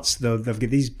Hearts, they've got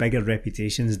these bigger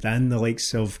reputations than the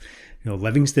likes of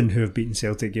Livingston, who have beaten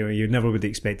Celtic. You never would have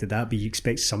expected that, but you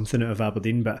expect something out of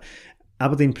Aberdeen. But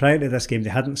Aberdeen, prior to this game,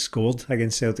 they hadn't scored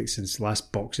against Celtic since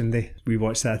last Boxing Day. We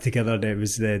watched that together. It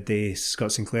was the day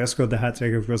Scott Sinclair scored the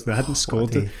hat-trick, of course. They hadn't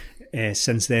scored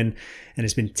since then, and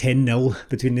it's been 10-0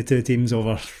 between the two teams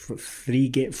over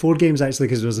 4 games, actually,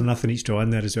 because there was a nothing each draw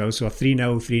in there as well. So a 3-0,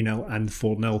 3-0 and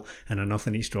 4-0 and a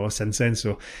nothing each draw since then.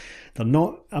 So they're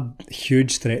not a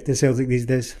huge threat to Celtic these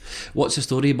days. What's the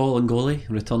story? Bolingoli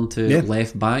returned to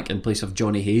left back in place of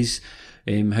Johnny Hayes.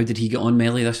 How did he get on,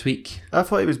 Melly, this week? I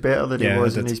thought he was better than he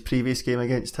was in his previous game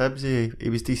against Hibs. He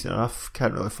was decent enough.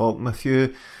 Can't really fault him. A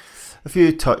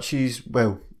few touches.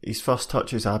 Well, his first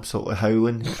touch is absolutely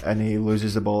howling, and he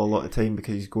loses the ball a lot of time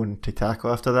because he's going to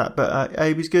tackle after that. But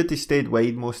he was good. He stayed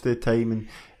wide most of the time, and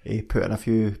he put in a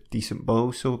few decent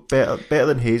balls. So better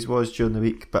than Hayes was during the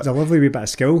week. But there's a lovely wee bit of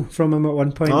skill from him at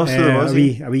one point. Oh, so was a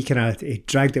wee kind of, he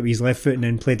dragged it with his left foot and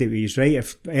then played it with his right.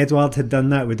 If Edouard had done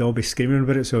that, we'd all be screaming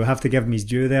about it. So I have to give him his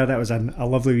due there. That was a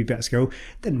lovely wee bit of skill.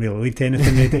 Didn't really lead to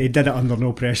anything. He did it under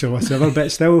no pressure whatsoever,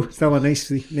 but still a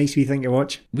nice wee thing to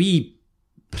watch. We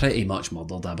pretty much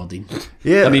murdered Aberdeen.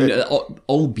 Yeah, I mean,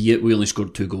 albeit we only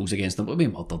scored 2 goals against them, but we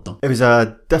murdered them. It was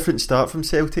a different start from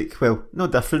Celtic. Well,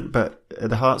 not different, but at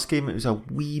the Hearts game it was a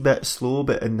wee bit slow,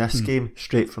 but in this game,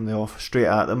 straight from the off, straight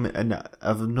at them. And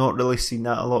I've not really seen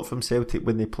that a lot from Celtic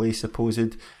when they play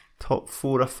supposed top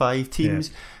 4 or 5 teams.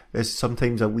 Yeah. There's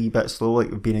sometimes a wee bit slow,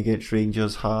 like we've been against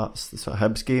Rangers, Hearts, the sort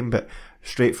of Hibs game, but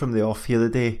straight from the off here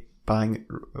today, bang,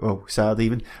 well, Saturday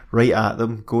even, right at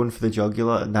them, going for the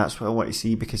jugular, and that's what I want to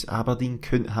see, because Aberdeen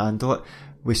couldn't handle it.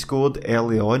 We scored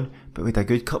early on, but we had a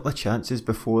good couple of chances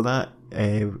before that,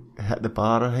 hit the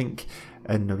bar, I think,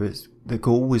 and the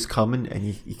goal was coming, and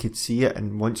you could see it,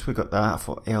 and once we got that, I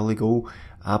thought, early goal,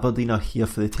 Aberdeen are here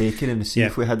for the taking, and see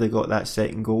if we had got that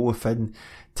second goal within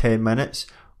 10 minutes,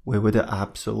 we would have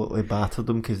absolutely battered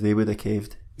them, because they would have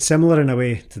caved. Similar in a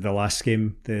way to the last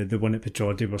game, the one at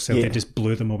Pittodrie, where Celtic just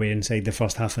blew them away inside the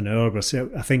first half an hour.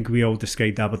 I think we all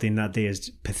described Aberdeen that day as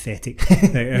pathetic.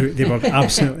 They were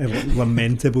absolutely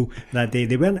lamentable that day.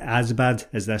 They weren't as bad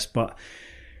as this, but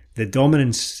the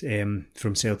dominance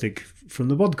from Celtic, from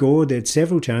the word go, they had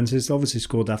several chances, obviously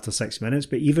scored after 6 minutes,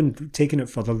 but even taking it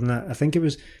further than that, I think it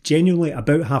was genuinely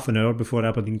about half an hour before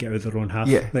Aberdeen get out of their own half.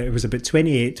 Yeah. Like, it was about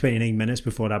 29 minutes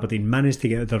before Aberdeen managed to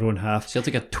get out of their own half.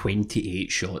 Celtic had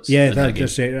 28 shots. Yeah,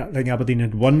 that's right. I think Aberdeen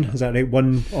had 1, is that right?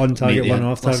 1 on target, 1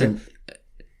 off target. Listen,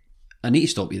 I need to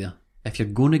stop you there. If you're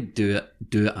going to do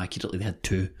it accurately. They had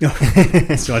 2.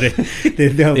 Sorry. They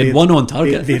had 1 on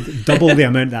target. They double the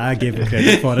amount that I gave them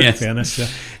credit for, in fairness. So,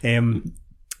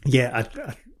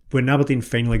 when Aberdeen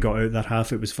finally got out their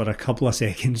half, it was for a couple of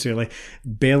seconds, really.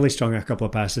 Barely strung a couple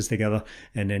of passes together,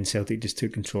 and then Celtic just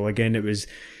took control again.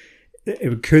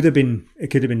 It could have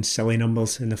been silly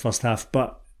numbers in the first half,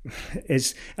 but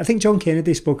I think John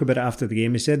Kennedy spoke about it after the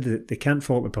game. He said that they can't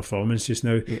fault the performance just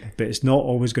now, but it's not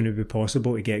always going to be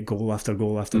possible to get goal after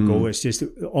goal after goal. It's just,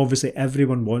 obviously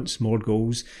everyone wants more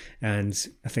goals, and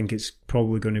I think it's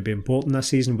probably going to be important this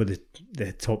season with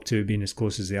the top 2 being as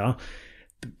close as they are.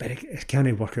 But it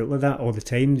can't work out like that all the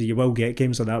time. You will get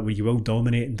games like that where you will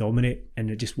dominate, and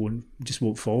it just won't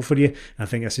fall for you. I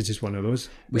think this is just one of those.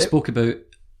 We spoke about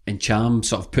Encham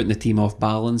sort of putting the team off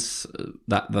balance,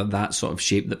 that sort of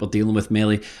shape that we're dealing with,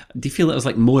 Melly. Do you feel it was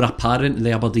like more apparent in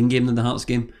the Aberdeen game than the Hearts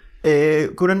game?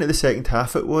 Going into the second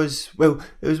half, it was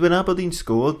when Aberdeen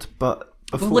scored, but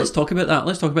before... Well, let's talk about that.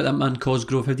 Let's talk about that man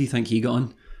Cosgrove. How do you think he got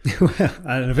on?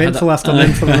 An eventful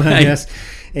afternoon for him, yes.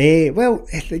 Well,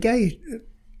 the guy...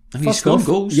 he scored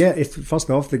goals. Yeah,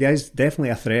 first off, the guy's definitely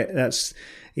a threat.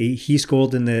 He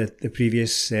scored in the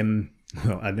previous...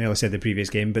 well, I nearly said the previous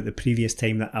game, but the previous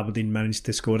time that Aberdeen managed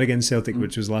to score against Celtic,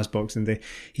 which was last Boxing Day,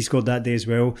 he scored that day as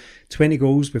well. 20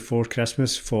 goals before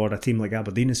Christmas for a team like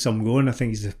Aberdeen is some going. I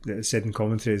think he's said in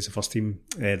commentary it's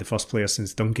the first player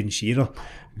since Duncan Shearer.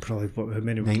 Probably how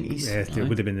many? 90s. It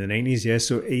would have been the 90s. Yeah,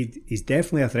 so he's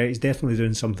definitely a threat. He's definitely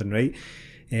doing something right.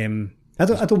 I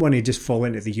don't want to just fall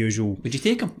into the usual. Would you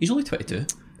take him? He's only 22.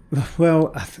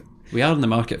 Well, we are in the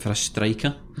market for a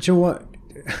striker. Do you know what?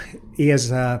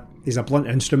 He's a blunt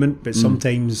instrument, but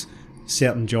sometimes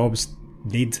certain jobs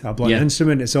need a blunt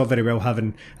instrument. It's all very well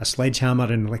having a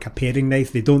sledgehammer and like a paring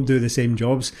knife. They don't do the same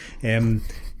jobs.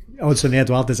 Also,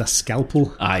 Edward is a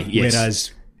scalpel. Aye, yes.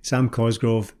 Whereas Sam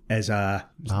Cosgrove is a...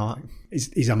 Mallet.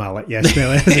 He's a mallet, yes.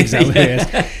 Well, that's exactly what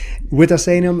it is. Would I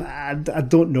sign him? I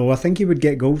don't know. I think he would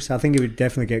get goals. I think he would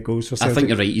definitely get goals for Celtic. I think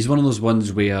you're right. He's one of those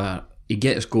ones where he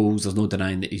gets goals. There's no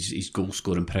denying that he's goal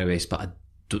scoring prowess, but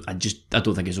I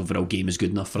don't think his overall game is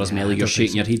good enough for us. Melly, you're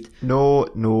shaking your head. No.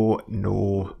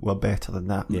 We're better than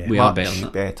that. Yeah. We are better than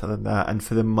that. Better than that. And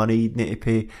for the money you'd need to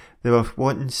pay, they were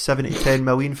wanting 7 to 10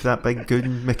 million for that big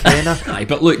goon McKenna. Aye,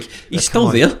 but look, he's still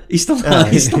there. He's still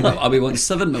we want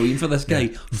 7 million for this guy.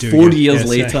 4 years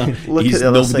later, Look he's at the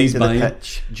other nobody's side of the buying.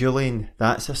 pitch. Julian,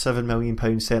 that's a £7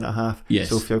 million centre half. Yes.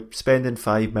 So if you're spending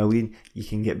 5 million, you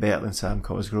can get better than Sam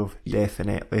Cosgrove.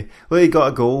 Definitely. Well, he got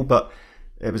a goal, but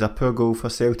it was a poor goal for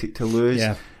Celtic to lose.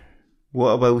 Yeah.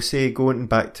 What I will say, going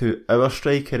back to our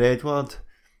striker Edward,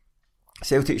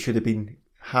 Celtic should have been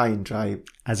high and dry.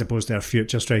 As opposed to our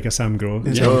future striker, Sam No.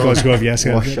 Cosgrove, yes.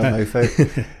 Wash your mouth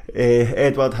out.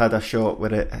 Edward had a shot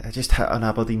where it just hit an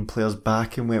Aberdeen player's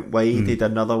back and went wide. He did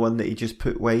another one that he just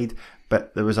put wide,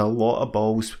 but there was a lot of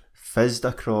balls fizzed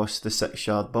across the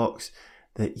 6-yard box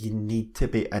that you need to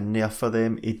be in there for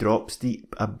them. He drops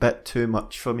deep a bit too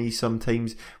much for me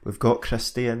sometimes. We've got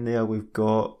Christie in there, we've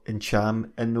got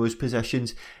Ncham in those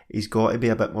positions. He's got to be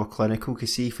a bit more clinical,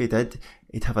 because see, if he did,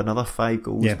 he'd have another 5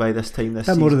 goals by this time this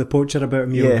season. More of the poacher about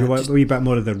him, a wee bit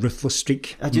more of the ruthless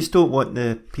streak. I just don't want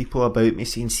the people about me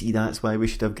saying, see, that's why we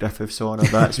should have Griffiths on, or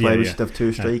that's why we should have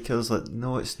 2 strikers. Like,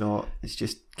 no, it's not. It's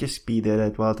just be there,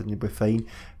 Edward, and you'll be fine.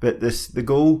 But the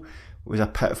goal was a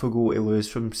pitiful goal to lose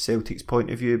from Celtic's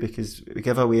point of view, because we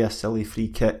give away a silly free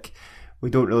kick. We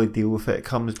don't really deal with it. It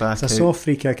comes back. It's a soft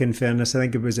free kick, in fairness. I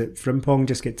think it was at Frimpong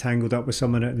just get tangled up with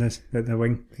someone at the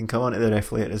wing. You can come on to the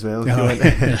ref later as well. If you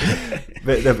want.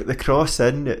 But the cross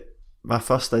in, my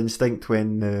first instinct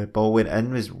when the ball went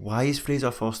in was, why is Fraser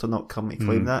Forster not coming to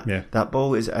claim that? Yeah. That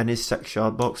ball is in his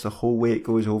 6-yard box the whole way it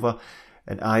goes over,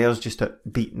 and Ayers just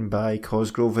beaten by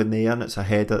Cosgrove in there, and it's a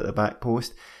header at the back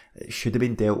post. It should have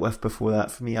been dealt with before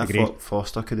that for me. I thought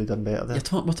Foster could have done better there.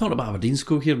 We're talking about Aberdeen's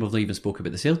goal here. We've not even spoke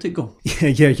about the Celtic goal.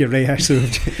 Yeah, you're right. Actually,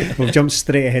 we've jumped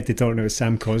straight ahead to talking about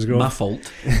Sam Cosgrove. My fault.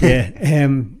 Yeah.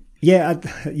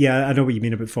 I know what you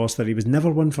mean about Foster. He was never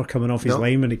one for coming off his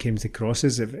line when it came to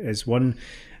crosses. It's one.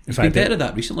 He's been better at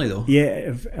that recently, though.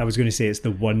 Yeah, I was going to say it's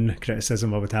the one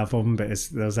criticism I would have of him, but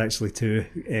there's actually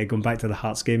 2. Going back to the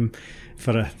Hearts game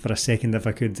for a second, if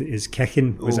I could, his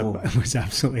kicking was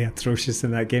absolutely atrocious in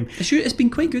that game. It's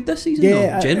been quite good this season,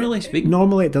 though, generally speaking.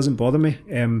 Normally, it doesn't bother me.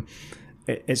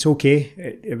 It's okay.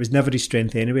 It was never his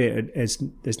strength anyway.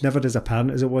 It's never as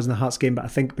apparent as it was in the Hearts game, but I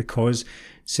think because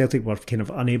Celtic were kind of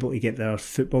unable to get their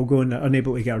football going,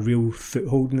 unable to get a real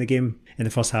foothold in the game in the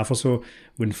first half or so,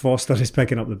 when Foster is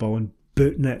picking up the ball and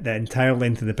booting it the entire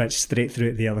length of the pitch straight through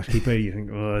at the other keeper, you think,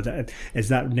 is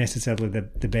that necessarily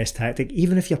the best tactic?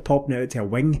 Even if you're popping it out to a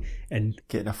wing and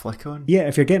getting a flick on,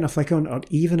 if you're getting a flick on, or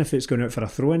even if it's going out for a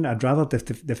throw in, I'd rather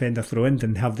defend a throw in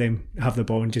than have them have the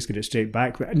ball and just get it straight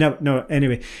back. But no.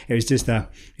 Anyway, it was just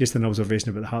an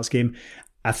observation about the Hearts game.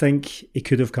 I think he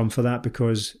could have come for that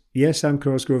because, Sam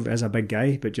Cosgrove is a big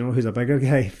guy, but do you know who's a bigger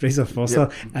guy? Fraser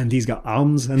Foster, and he's got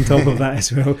arms on top of that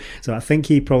as well. So I think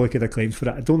he probably could have claimed for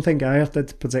it. I don't think Ayer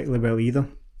did particularly well either.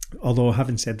 Although,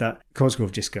 having said that,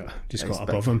 Cosgrove just got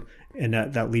above him, and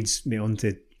that leads me on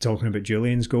to talking about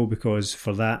Julian's goal, because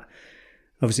for that,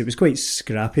 obviously it was quite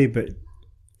scrappy, but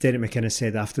Derek McInnes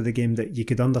said after the game that you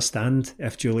could understand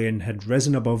if Julian had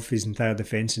risen above his entire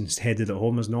defence and headed it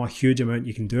home. There's not a huge amount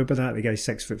you can do about that. The guy's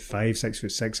 6'5",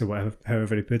 6'6", or whatever,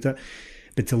 however he put it.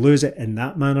 But to lose it in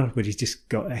that manner, where he's just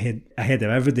got ahead of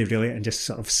everybody really, and just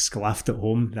sort of sclaffed it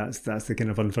home, that's the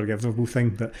kind of unforgivable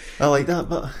thing. But I like that,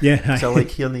 but I like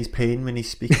hearing his pain when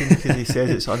he's speaking, because he says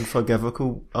it's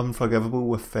unforgivable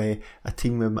with a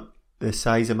team with the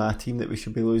size of my team that we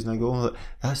should be losing a goal. Like,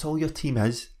 that's all your team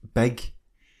is, big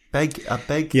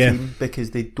team,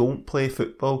 because they don't play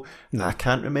football. No. I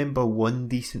can't remember one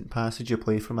decent passage of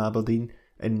play from Aberdeen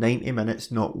in 90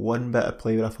 minutes, not one bit of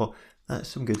play where I thought, that's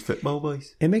some good football,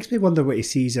 boys. It makes me wonder what he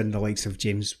sees in the likes of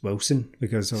James Wilson,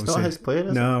 because it's not his player,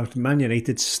 is it? Man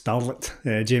United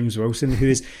starlet James Wilson,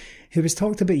 who was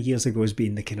talked about years ago as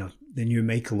being the new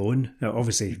Michael Owen. Now,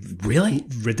 obviously, really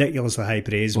ridiculously high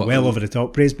praise, well over the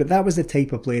top praise, but that was the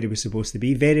type of player he was supposed to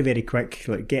be. Very, very quick,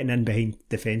 like getting in behind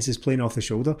defences, playing off the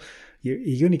shoulder.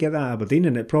 You're going to get that at Aberdeen,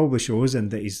 and it probably shows in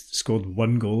that he's scored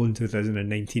 1 goal in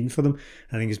 2019 for them.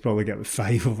 I think he's probably got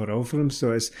 5 overall for them.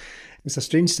 So it's a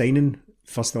strange signing,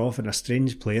 first off, and a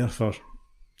strange player for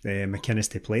McInnes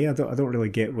to play. I don't really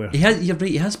get where You're right.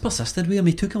 He has persisted with him.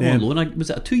 He took him on loan. Was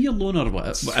it a 2-year loan or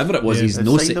whatever it was? Yeah, He's they've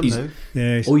no. signed him He's, now.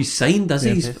 yeah, he's signed, does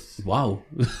he? Yes. Wow.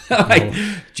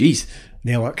 Jeez.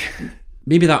 no luck.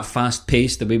 Maybe that fast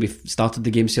pace, the way we started the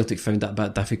game, Celtic found it a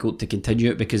bit difficult to continue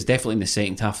it, because definitely in the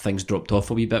second half things dropped off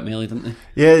a wee bit, Melly, didn't they?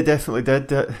 Yeah, they definitely did.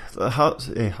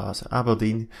 Hearts,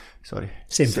 Aberdeen, sorry.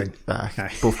 Same thing.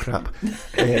 Aye. Both crap.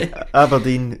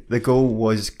 Aberdeen, the goal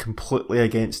was completely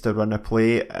against the run of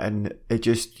play, and it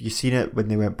just, you seen it when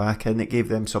they went back in, it gave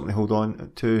them something to hold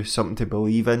on to, something to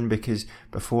believe in, because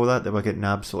before that they were getting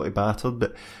absolutely battered.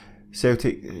 But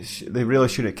Celtic, they really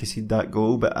shouldn't have conceded that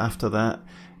goal, but after that,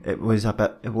 it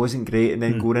wasn't great, and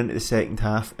then going into the second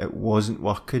half, it wasn't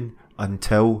working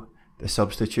until the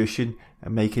substitution,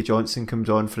 and Mikey Johnson comes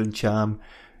on for Ncham.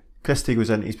 Christie goes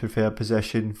into his preferred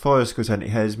position, Forrest goes into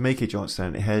his, Mikey Johnson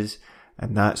into his,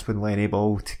 and that's when Lenny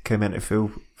Ball came into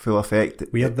full effect.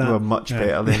 Weird that. They were much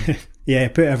better then. Yeah,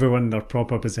 put everyone in their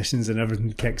proper positions and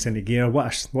everything kicks into gear.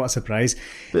 What a surprise.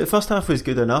 But the first half was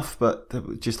good enough, but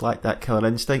it just lacked that killer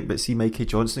instinct. But see Mikey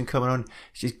Johnson coming on,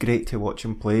 it's just great to watch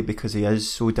him play, because he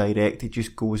is so direct. He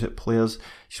just goes at players.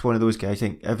 He's one of those guys, I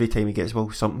think every time he gets, well,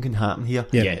 something can happen here.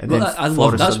 Yeah, And well, then I love.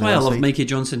 Forrest That's on the why I other love side. Mikey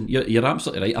Johnson. You're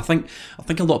absolutely right. I think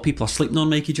a lot of people are sleeping on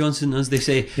Mikey Johnson, as they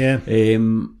say. Yeah.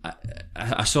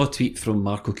 I saw a tweet from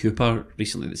Marco Cooper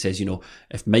recently that says,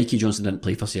 if Mikey Johnson didn't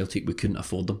play for Celtic, we couldn't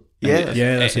afford them. Yeah.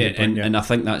 Yeah, that's a good point, yeah. And I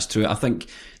think that's true. I think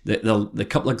that the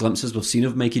couple of glimpses we've seen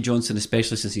of Mikey Johnson,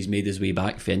 especially since he's made his way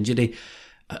back for injury,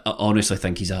 I honestly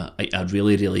think he's a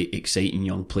really, really exciting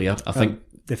young player. I think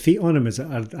the feet on him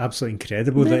are absolutely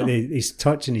incredible. Like, his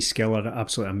touch and his skill are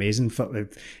absolutely amazing.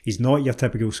 He's not your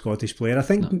typical Scottish player. I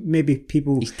think maybe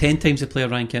people... he's 10 times the player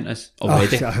Ryan Kent is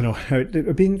already. I know. I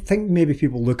think maybe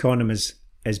people look on him as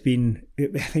being...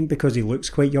 I think because he looks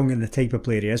quite young and the type of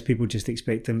player he is, people just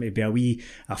expect him to be a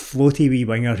floaty wee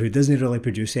winger who doesn't really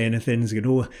produce anything. There's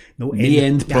no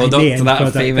end product,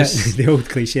 that famous... the old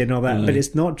cliche and all that. But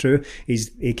it's not true.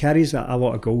 He carries a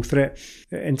lot of goal threat.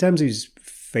 In terms of his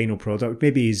final product,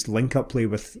 maybe his link-up play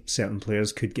with certain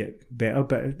players could get better,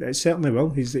 but it certainly will.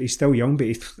 He's still young, but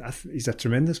he's a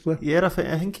tremendous player. Yeah, I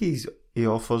think he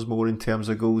offers more in terms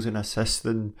of goals and assists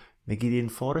than McGeady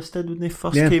and Forrest did when they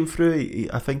first came through.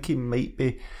 I think he might be...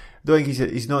 I don't think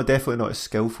he's definitely not as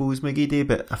skillful as McGeady,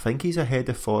 but I think he's ahead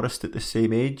of Forrest at the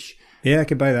same age. Yeah, I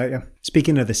could buy that, yeah.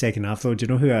 Speaking of the second half, though, do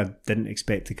you know who I didn't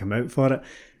expect to come out for it?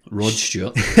 Rod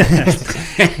Stewart.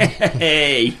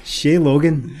 Hey, Shea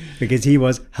Logan, because he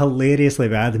was hilariously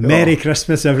bad. Merry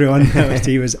Christmas, everyone.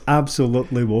 He was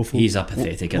absolutely woeful. he's a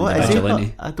pathetic What is he? individual, isn't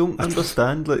he? I don't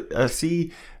understand. Like, I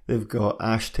see they've got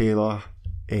Ash Taylor,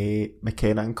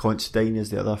 McKenna and Considine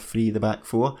as the other three of the back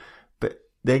four, but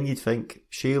then you'd think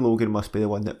Shea Logan must be the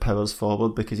one that powers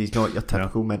forward, because he's not your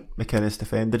typical McInnes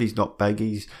defender. He's not big,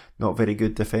 he's not very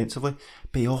good defensively,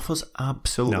 but he offers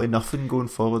absolutely nothing going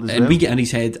forward as And well. we get in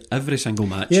his head every single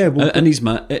match. Yeah, well, in his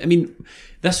I mean,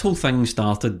 this whole thing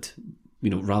started,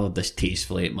 rather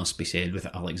distastefully, it must be said, with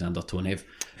Alexander Tonev.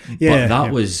 Yeah, but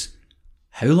that was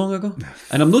how long ago?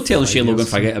 And I'm not telling Shea Logan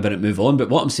forget about it, move on. But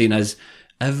what I'm saying is,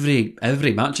 every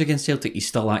match against Celtic, he's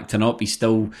still acting up. He's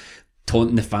still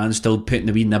taunting the fans, still putting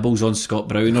the wee nibbles on Scott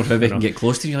Brown or whoever can get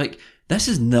close to you. You're like, this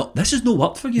is no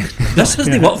worked for you. This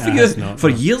hasn't worked for you for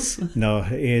years. No,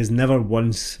 he has never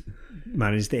once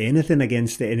managed anything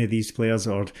against any of these players,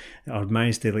 or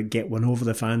managed to get one over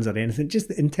the fans or anything. Just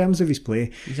in terms of his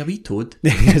play, He's a wee toad.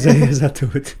 he's a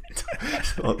toad.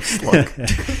 Slug.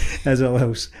 As a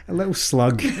little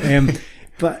slug.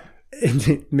 But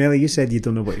Melly, you said you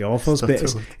don't know what he offers, but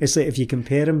it's like if you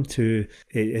compare him to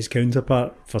his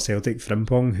counterpart for Celtic,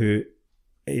 Frimpong, who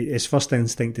his first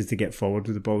instinct is to get forward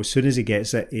with the ball. As soon as he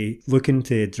gets it, he's looking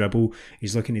to dribble,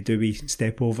 he's looking to do wee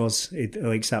step overs. He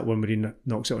likes that one where he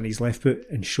knocks it on his left foot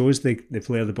and shows the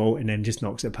player the ball and then just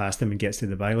knocks it past him and gets to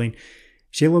the byline.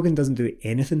 Shea Logan doesn't do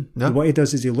anything. No. What he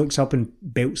does is he looks up and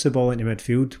belts the ball into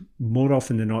midfield, more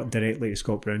often than not directly to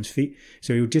Scott Brown's feet.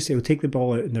 So he'll take the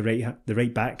ball out in the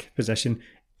right back position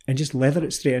and just leather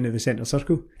it straight into the centre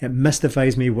circle. It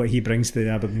mystifies me what he brings to the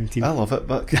Aberdeen team. I love it,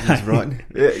 but he's rotten.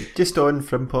 Just on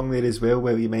Frimpong there as well,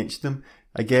 where we mentioned him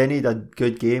again, he had a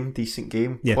good game, decent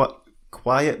game. Yeah.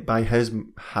 Quiet by his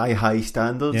high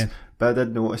standards. Yeah. But I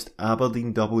did notice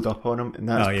Aberdeen doubled up on him, and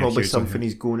that's probably something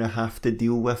he's going to have to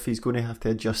deal with. He's going to have to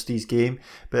adjust his game.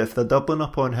 But if they're doubling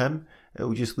up on him,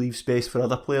 it'll just leave space for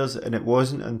other players. And it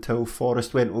wasn't until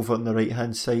Forrest went over on the right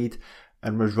hand side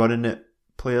and was running at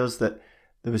players that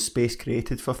there was space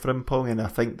created for Frimpong, and I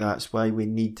think that's why we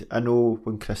need. I know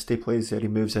when Christie plays there, he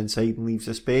moves inside and leaves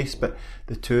the space, but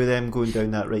the two of them going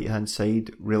down that right hand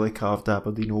side really carved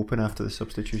Aberdeen open after the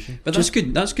substitution. But that's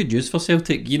good. That's good news for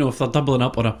Celtic. You know, if they're doubling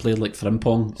up on a player like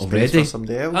Frimpong Space already, for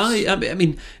somebody else. I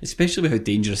mean, especially with how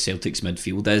dangerous Celtic's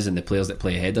midfield is and the players that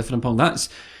play ahead of Frimpong, that's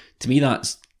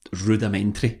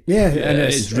rudimentary. Yeah, and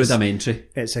it's rudimentary.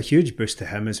 It's a huge boost to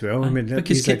him as well. I mean,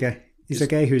 because he's a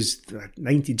guy who's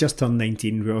 90, just turned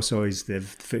 19. We also saw the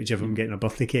footage of him getting a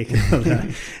birthday cake and all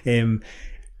that.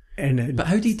 But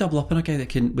how do you double up on a guy that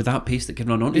can, with that pace, that can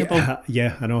run onto your ball?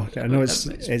 Yeah, I know.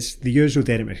 It's the usual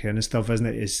Derek McKenna stuff, isn't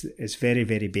it? It's very,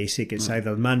 very basic. It's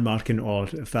either man marking, or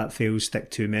if that fails, stick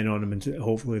two men on him, and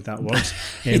hopefully that works.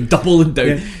 Doubling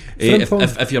down. Yeah.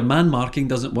 If your man marking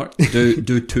doesn't work,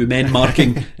 do two men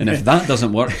marking, and if that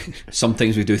doesn't work,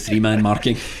 sometimes we do three man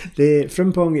marking. The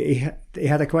Frimpong, he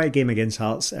had a quiet game against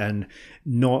Hearts, and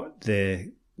not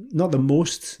the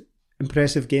most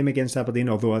impressive game against Aberdeen,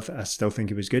 although I still think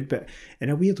he was good. But in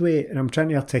a weird way, and I'm trying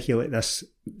to articulate this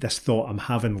thought I'm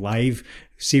having live,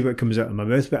 see what comes out of my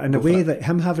mouth, but in a way that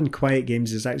him having quiet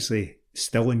games is actually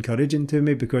still encouraging to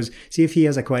me, because see, if he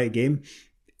has a quiet game,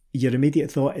 your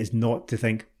immediate thought is not to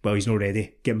think, well, he's not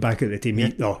ready, get him back out of the team.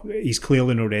 He's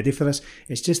clearly not ready for this.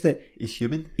 It's just that he's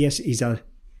human. Yes, he's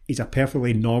a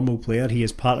perfectly normal player. He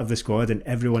is part of the squad, and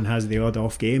everyone has the odd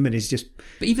off game, and he's just...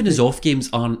 But even his off games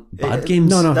aren't bad games.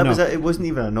 No. Was it. It wasn't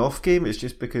even an off game. It's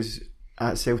just because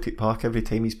at Celtic Park, every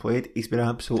time he's played, he's been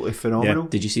absolutely phenomenal. Yeah.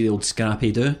 Did you see the old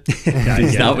Scrappy do?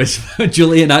 That was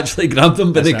Julian actually grabbed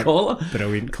him by the collar.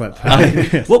 Brilliant clip.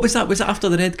 What was that? Was it after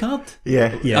the red card?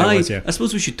 Yeah. It was, yeah. I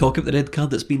suppose we should talk about the red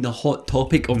card. That's been the hot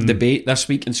topic of debate this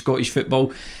week in Scottish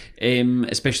football,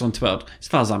 especially on Twitter. As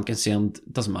far as I'm concerned,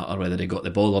 it doesn't matter whether they got the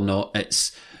ball or not.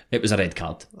 It was a red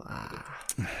card.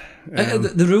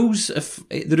 The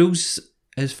rules,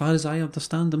 as far as I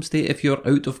understand them, state if you're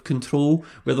out of control,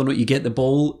 whether or not you get the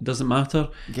ball doesn't matter.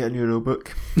 Get a new rule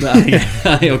book.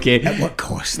 Okay. At what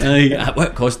cost? At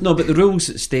what cost? No, but the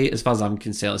rules state, as far as I'm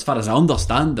concerned, as far as I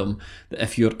understand them, that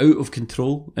if you're out of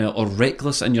control or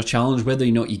reckless in your challenge, whether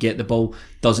or not you get the ball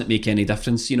doesn't make any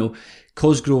difference. You know,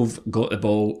 Cosgrove got the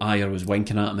ball, Ayer was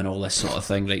winking at him and all this sort of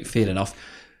thing, right? Fair enough.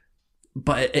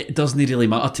 But it doesn't really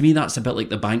matter. To me, that's a bit like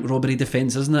the bank robbery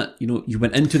defence, isn't it? You know, you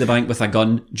went into the bank with a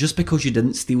gun. Just because you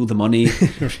didn't steal the money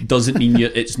doesn't mean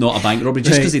it's not a bank robbery.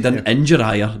 Just because he didn't injure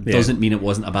Ayer doesn't mean it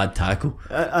wasn't a bad tackle.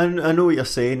 I know what you're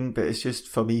saying, but it's just,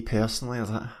 for me personally, I was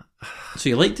like... So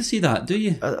you like to see that, do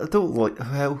you? I don't like...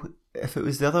 Well, if it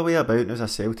was the other way about and it was a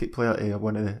Celtic player to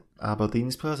one of the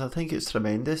Aberdeen's players, I think it's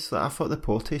tremendous. Like, I thought the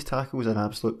Porteous tackle was an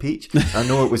absolute peach. I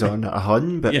know it was on a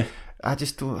hun, but I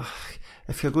just don't...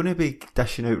 If you're going to be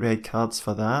dishing out red cards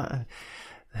for that,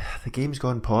 the game's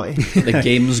gone potty. The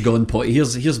game's gone potty.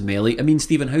 Here's Melly. I mean,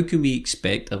 Stephen, how can we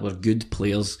expect our good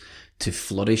players to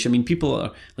flourish? I mean, people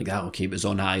are like, okay, it was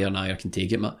on Ayer and Ayer can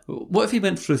take it. What if he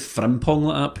went through Frimpong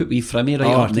like that, put wee Frimmy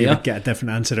right up there? You'd get a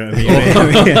different answer out of me.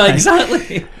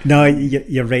 Exactly. No,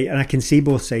 you're right, and I can see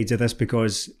both sides of this,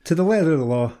 because to the letter of the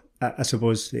law, I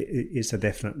suppose it's a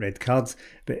definite red card,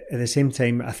 but at the same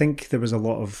time, I think there was a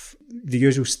lot of the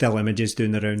usual still images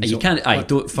doing the rounds. You can't.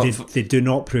 They do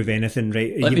not prove anything,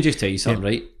 right? Let me just tell you something,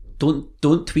 right?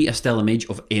 Don't tweet a still image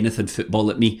of anything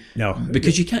football at me. No,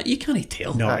 because you can't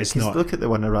tell. No, it's not. Look at the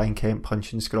one of Ryan Kent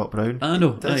punching Scott Brown. I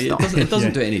know it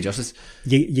doesn't do it any justice.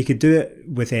 You could do it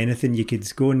with anything. You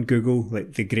could go and Google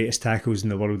like the greatest tackles in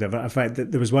the world ever. In fact,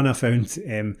 there was one I found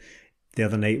the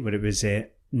other night where it was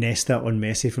Nesta on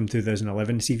Messi from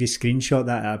 2011. See if you screenshot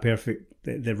that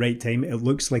at the right time, it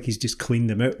looks like he's just cleaned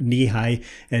them out knee high.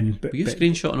 Were you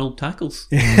screenshotting old tackles?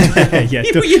 Yeah,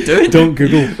 what are you doing? Don't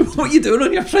Google. What are you doing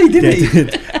on your Friday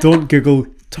night? Don't Google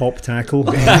top tackle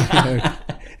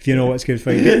if you know what's good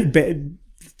for you. But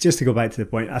just to go back to the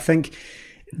point, I think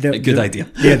good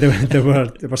idea. Yeah, there were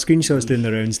screenshots doing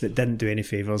the rounds that didn't do any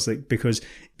favours, like, because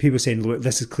people saying, look,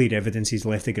 this is clear evidence he's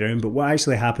left the ground. But what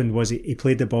actually happened was he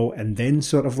played the ball and then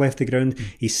sort of left the ground.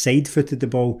 He side-footed the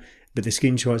ball, but the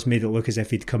screenshots made it look as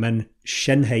if he'd come in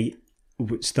shin height,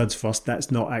 studs first.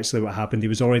 That's not actually what happened. He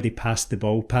was already past the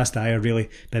ball, past Ayer really,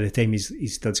 by the time his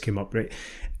studs came up, right?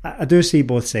 I do see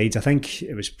both sides. I think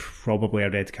it was probably a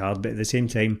red card, but at the same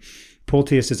time,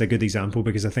 Porteous is a good example,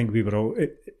 because I think we were all...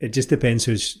 It just depends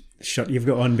whose shirt you've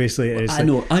got on, basically. I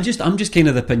know. I'm just kind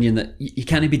of the opinion that you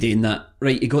can't be doing that.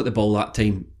 Right, he got the ball that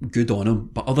time, good on him,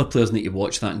 but other players need to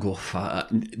watch that and go,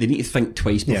 they need to think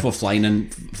twice before flying in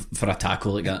for a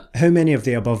tackle like that. How many of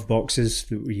the above boxes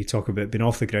that you talk about, being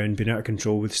off the ground, being out of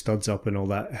control with studs up and all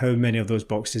that, how many of those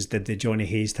boxes did the Johnny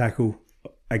Hayes tackle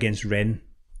against Rennes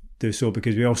do so?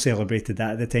 Because we all celebrated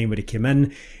that at the time when he came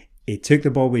in. He took the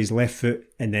ball with his left foot,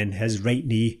 and then his right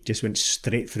knee just went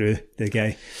straight through the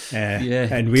guy.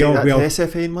 And we all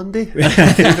SFA on Monday.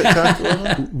 Favourite tackle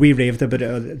ever? we raved about it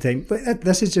at the time. But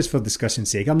this is just for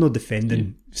discussion's sake. I'm not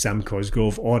defending Sam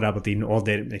Cosgrove or Aberdeen or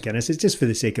Derek McInnes. It's just for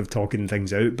the sake of talking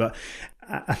things out. But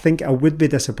I think I would be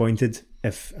disappointed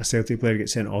if a Celtic player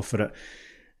gets sent off for it.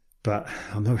 But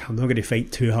I'm not going to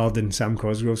fight too hard in Sam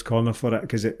Cosgrove's corner for it,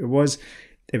 because it was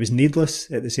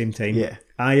needless at the same time. Yeah.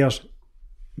 Ayers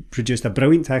produced a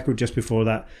brilliant tackle just before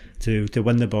that to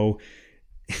win the ball.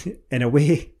 In a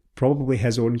way, probably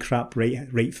his own crap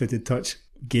right-footed touch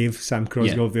gave Sam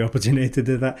Cosgrove the opportunity to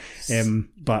do that.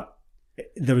 But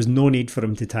there was no need for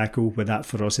him to tackle with that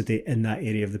ferocity in that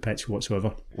area of the pitch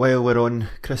whatsoever. While we're on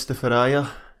Christopher Ayer,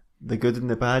 the good and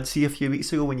the bad, see a few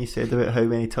weeks ago when you said about how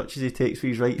many touches he takes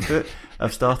with his right foot,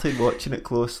 I've started watching it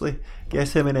closely.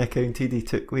 Guess how many I counted he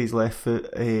took with his left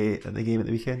foot in the game at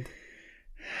the weekend?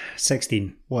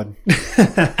 16. 1.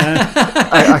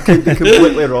 I could be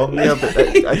completely wrong there, but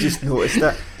I just noticed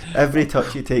that every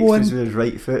touch he takes was with his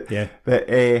right foot. Yeah. But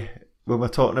when we're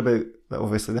talking about,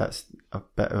 obviously that's a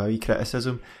bit of a wee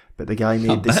criticism, but the guy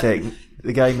made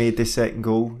the second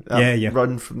goal.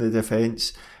 Run from the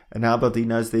defence. And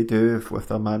Aberdeen, as they do with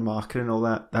their man marking and all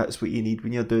that, that's what you need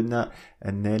when you're doing that.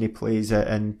 And then he plays it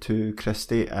into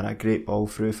Christie, and a great ball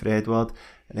through for Edward.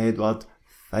 And Edward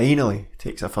finally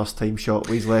takes a first time shot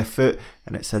with his left foot,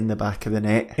 and it's in the back of the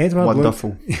net.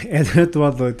 Wonderful. Edward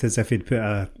looked as if he'd put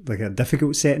a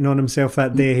difficult setting on himself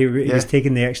that day. He was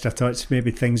taking the extra touch,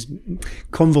 maybe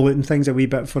convoluting things a wee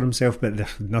bit for himself, but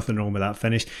there's nothing wrong with that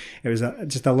finish. It was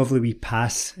just a lovely wee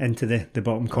pass into the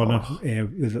bottom corner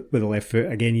with the left foot.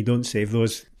 Again, you don't save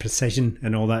those, precision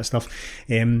and all that stuff.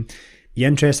 You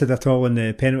interested at all in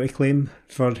the penalty claim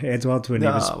for Edward when he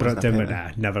was brought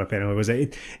down? Never a penalty, was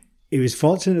it? He was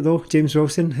fortunate though, James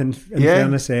Wilson, in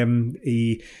fairness.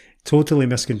 He totally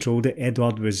miscontrolled it.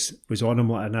 Edward was on him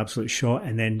like an absolute shot,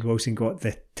 and then Wilson got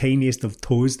the tiniest of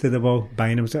toes to the ball,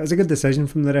 banging him. So it was a good decision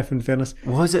from the ref, in fairness.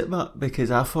 Was it, Matt?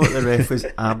 Because I thought the ref was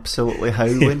absolutely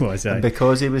howling. And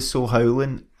because he was so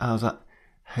howling, I was like,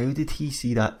 how did he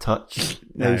see that touch?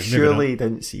 Now, surely he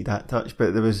didn't see that touch,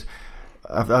 but there was...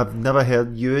 I've never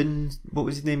heard Ewan... What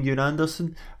was his name? Ewan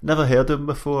Anderson? Never heard of him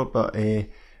before, but... he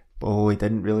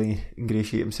didn't really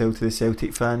ingratiate himself to the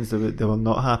Celtic fans. They were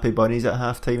not happy bunnies at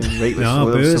half-time, and rightly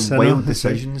so. There were some wild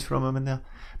decisions from him in there.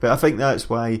 But I think that's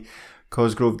why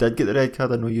Cosgrove did get the red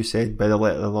card. I know you said by the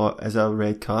letter of the law is a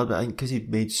red card, but I think because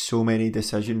he'd made so many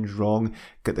decisions wrong,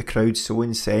 got the crowd so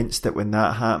incensed that when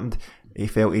that happened, he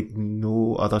felt he'd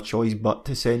no other choice but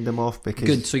to send him off. Because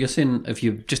good. So you're saying if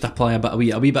you just apply a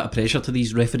wee bit of pressure to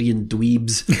these refereeing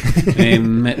dweebs,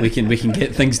 we can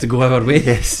get things to go our way.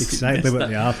 Yes, exactly what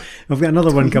they are. We've got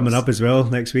another one coming up as well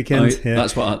next weekend.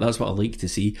 That's what I like to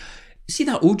see. See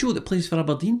that Ojo that plays for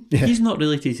Aberdeen? Yeah. He's not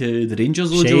related to the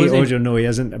Rangers Ojo, is he? Ojo, no, he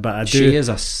isn't. But I do.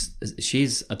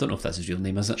 Shea's. I don't know if that's his real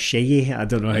name, is it? Shea. I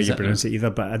don't know how you pronounce it either.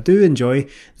 But I do enjoy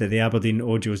that the Aberdeen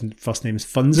Ojo's first name's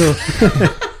Funzo.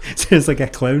 So it's like a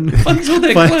clown. Funzo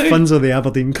the clown. Funzo the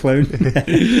Aberdeen clown.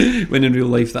 When in real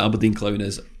life, the Aberdeen clown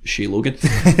is Shea Logan.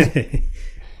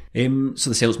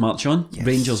 So the Celts march on. Yes.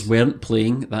 Rangers weren't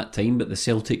playing at that time, but the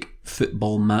Celtic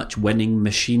football match winning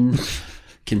machine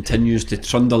continues to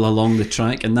trundle along the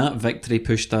track, and that victory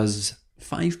pushed us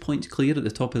 5 points clear at the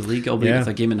top of the league, albeit with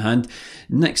a game in hand.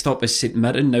 Next up is St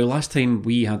Mirren. Now, last time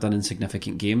we had an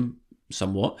insignificant game,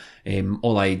 somewhat.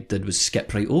 All I did was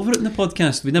skip right over it in the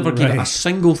podcast. We never gave it a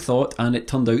single thought, and it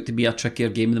turned out to be a trickier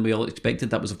game than we all expected.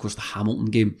 That was, of course, the Hamilton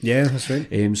game. Yeah, that's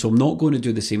right. So I'm not going to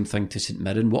do the same thing to St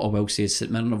Mirren. What I will say is St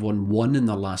Mirren have won 1 in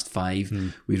their last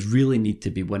 5. We really need to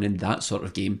be winning that sort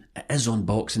of game. It is on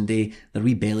Boxing Day. Their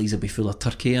wee bellies will be full of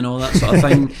turkey and all that sort of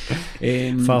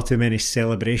thing. Far too many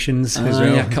celebrations as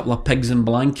well. A couple of pigs and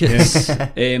blankets.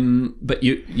 But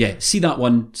see that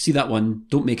one.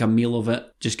 Don't make a meal of it.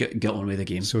 Just get on with the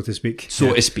game, so to speak.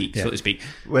 So to speak.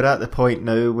 We're at the point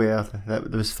now where there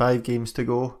was 5 games to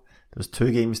go. There's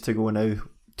 2 games to go now.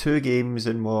 2 games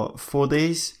in 4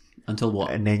 days? Until what?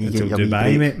 And then you until get your Dubai,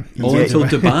 wee break. mate. Until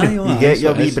Dubai. You get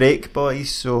your wee break, boys.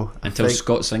 So until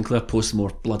Scott Sinclair posts more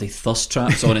bloody thirst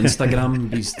traps on Instagram.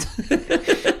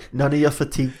 None of your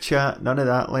fatigue chat, none of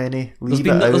that, Lenny. There's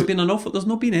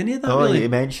not been any of that. Really. He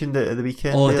mentioned it at the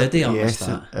weekend. Oh, did he? Yes.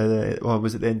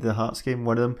 Was it the end of the Hearts game?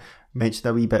 One of them mentioned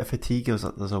a wee bit of fatigue. I was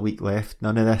like, there's a week left.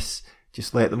 None of this.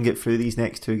 Just let them get through these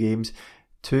next 2 games.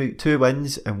 Two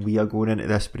wins, and we are going into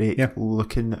this break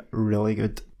looking really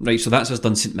good. Right, so that's us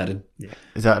done St Mirren. Yeah.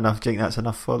 Is that enough? Do you think that's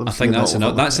enough for them? I think that's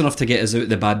enough. That's enough to get us out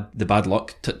the bad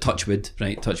luck. Touch wood,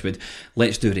 right? Touch wood.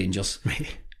 Let's do Rangers.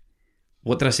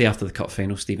 What did I say after the cup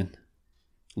final, Stephen?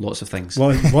 lots of things.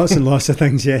 Lots and lots of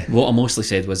things, yeah. What I mostly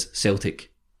said was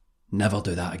Celtic, never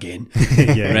do that again.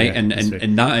 Yeah, right? yeah,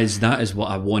 And that is what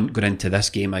I want going into this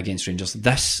game against Rangers.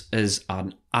 This is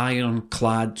an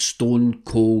ironclad, stone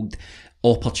cold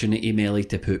opportunity, Melly,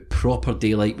 to put proper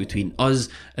daylight between us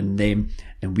and them.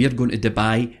 And we're going to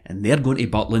Dubai and they're going to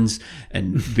Butlins,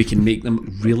 and we can make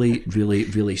them really, really,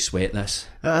 really sweat this.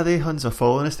 Are they Huns are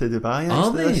following us to Dubai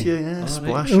Are they? this year? Yeah, All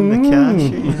splashing the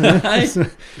cash.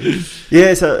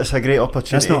 Yeah, it's a great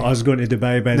opportunity. That's not us going to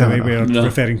Dubai, by the way. We're No.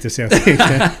 referring to Celtic.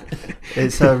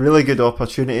 It's a really good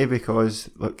opportunity because,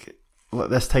 look,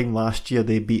 this time last year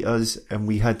they beat us and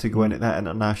we had to go into that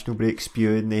international break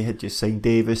spewing. They had just signed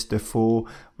Davis, Defoe.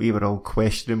 We were all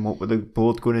questioning what were the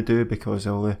board going to do because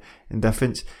of all the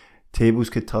indifference. Tables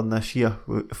could turn this year.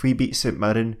 If we beat St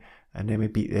Mirren and then we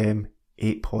beat them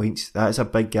 8 points, that is a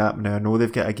big gap. Now I know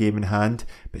they've got a game in hand,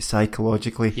 but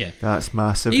psychologically, that's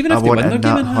massive. Even if they win their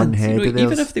game in hand,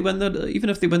 even if if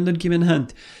they win their game in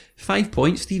hand, 5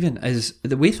 points, Stephen, is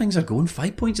the way things are going.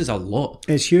 5 points is a lot.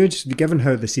 It's huge, given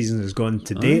how the season has gone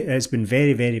to date. It's been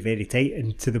very, very, very tight,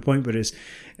 and to the point where it's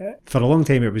for a long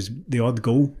time it was the odd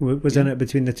goal was in it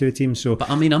between the two teams. So, But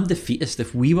I mean, I'm defeatist.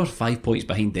 If we were 5 points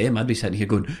behind them, I'd be sitting here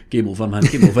going, "Game over, man,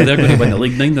 game over." They're going to win the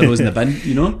league, 9 rows in the bin,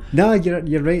 you know. no,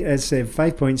 you're right. It's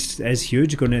 5 points is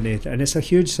huge going into it, and it's a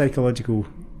huge psychological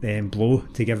blow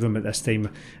to give them at this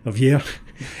time of year.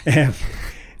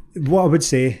 What I would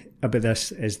say about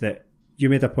this is that you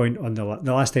made a point on the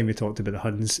last time we talked about the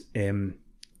Huns.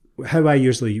 How I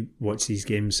usually watch these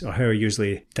games, or how I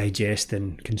usually digest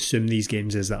and consume these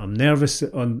games, is that I'm nervous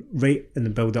right in the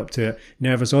build up to it,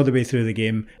 nervous all the way through the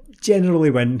game. Generally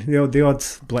win, the odd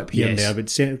blip here and there, but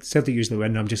Celtic usually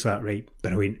win. I'm just like, right,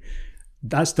 brilliant.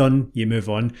 That's done, you move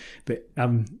on. But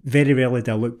very rarely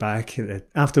do I look back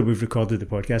after we've recorded the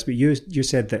podcast. But you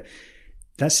said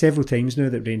that's several times now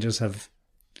that Rangers have,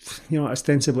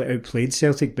 ostensibly outplayed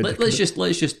Celtic. But Let's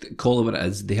just call it what it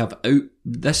is. They have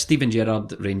this Steven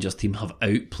Gerrard Rangers team have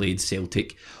outplayed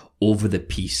Celtic over the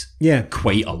piece,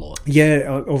 quite a lot.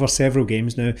 Yeah, over several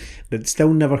games now, but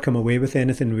still never come away with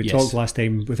anything. We talked last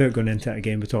time, without going into it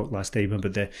again, we talked last time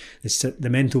about the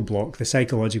mental block, the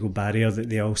psychological barrier that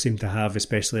they all seem to have,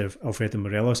 especially Alfredo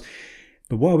Morelos.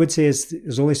 But what I would say is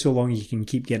there's only so long you can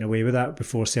keep getting away with that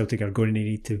before Celtic are going to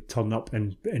need to turn up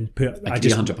and put.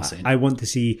 100%. I want to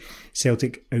see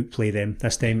Celtic outplay them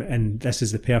this time, and this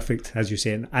is the perfect, as you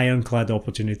say, an ironclad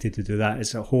opportunity to do that.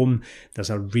 It's at home. There's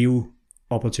a real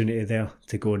opportunity there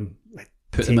to go and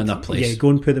put them in their place. Yeah, go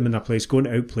and put them in their place. Go and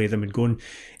outplay them, and go and.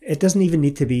 It doesn't even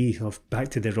need to be back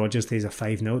to the Rodgers days of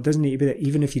 5-0. It doesn't need to be that.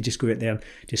 Even if you just go out there,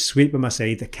 just sweep them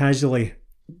aside, casually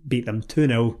beat them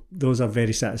 2-0. Those are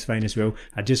very satisfying as well.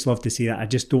 I just love to see that. I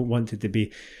just don't want it to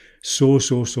be so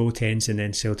tense, and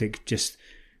then Celtic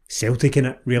in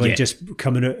it, really, just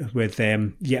coming out with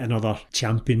yet another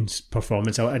champions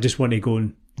performance. I just want to go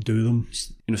and do them.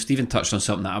 Stephen touched on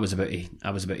something that I was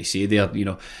about to say there.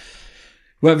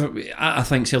 Whatever, I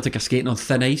think Celtic are skating on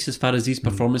thin ice as far as these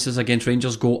performances against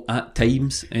Rangers go at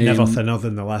times. Never thinner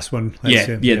than the last one.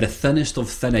 The thinnest of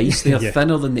thin ice. They are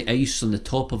thinner than the ice on the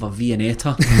top of a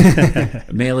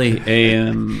Viennetta. Melly,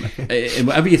 and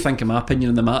whatever you think, in my opinion,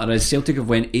 on the matter is Celtic have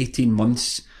went 18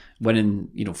 months winning,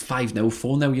 5-0,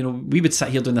 4-0. We would sit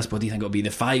here doing this, what do you think it'll be, the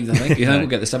 5? I think we'll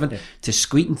get the 7. To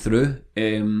squeaking through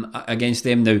against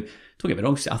them. Now, don't get me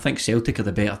wrong, I think Celtic are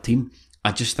the better team.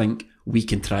 I just think we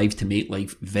contrive to make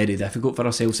life very difficult for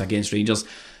ourselves against Rangers.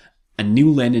 And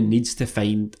Neil Lennon needs to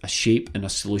find a shape and a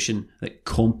solution that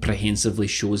comprehensively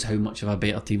shows how much of a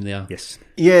better team they are. Yes.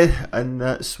 Yeah, and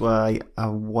that's why I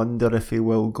wonder if he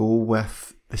will go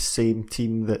with the same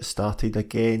team that started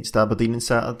against Aberdeen on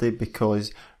Saturday,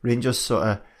 because Rangers sort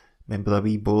of, remember the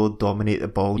wee board, dominate the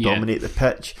ball, dominate the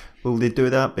pitch. Will they do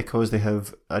that because they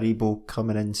have Aribo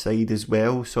coming inside as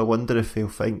well? So I wonder if he'll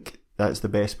think that's the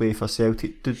best way for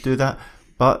Celtic to do that.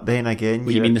 But then again...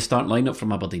 You mean the start lineup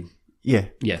from Aberdeen? Yeah.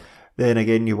 Yeah. Then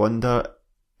again, you wonder,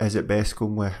 is it best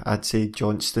going with, I'd say,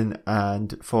 Johnston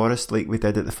and Forrest, like we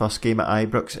did at the first game at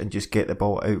Ibrox, and just get the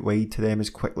ball out wide to them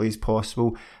as quickly as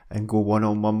possible and go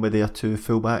one-on-one with their two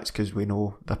fullbacks, because we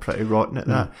know they're pretty rotten at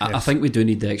that. I think we do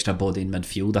need the extra body in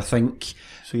midfield. I think...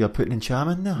 So you're putting in Cham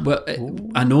in there? Well,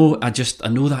 I know that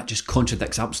just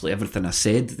contradicts absolutely everything I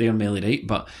said there, Melly, right?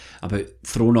 But about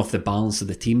throwing off the balance of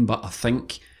the team. But I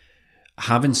think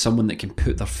having someone that can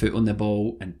put their foot on the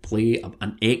ball and play,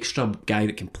 an extra guy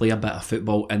that can play a bit of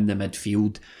football in the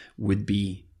midfield would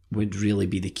really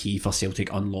be the key for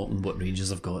Celtic unlocking what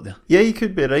Rangers have got there. Yeah, you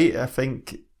could be right. I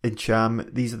think in Cham,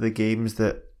 these are the games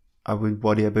that I would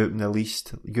worry about them the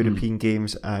least. European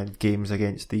games and games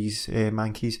against these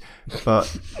Mankeys.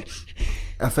 But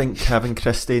I think having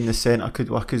Christie in the centre could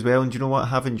work as well. And do you know what?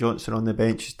 Having Johnson on the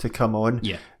bench to come on,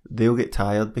 they'll get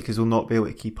tired because they'll not be able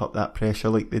to keep up that pressure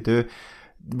like they do.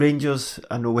 Rangers,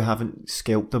 I know we haven't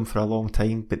scalped them for a long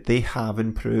time, but they have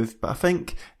improved. But I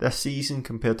think this season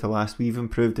compared to last, we've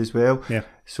improved as well. Yeah.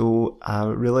 So I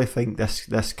really think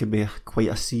this could be quite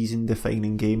a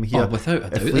season-defining game here. Oh, without a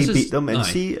doubt. If we beat them and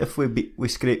see if we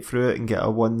scrape through it and get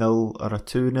a 1-0 or a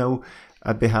 2-0,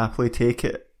 I'd be happily take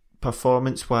it.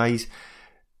 Performance-wise,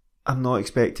 I'm not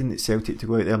expecting that Celtic to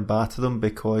go out there and batter them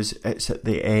because it's at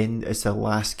the end, it's the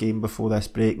last game before this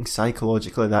break, and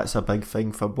psychologically that's a big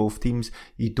thing for both teams.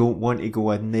 You don't want to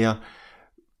go in there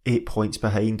 8 points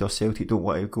behind, or Celtic don't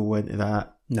want to go into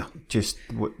that. No. Just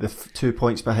the 2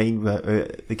 points behind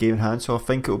with the game in hand, so I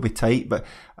think it'll be tight, but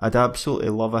I'd absolutely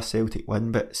love a Celtic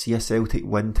win, but see a Celtic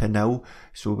win to 0,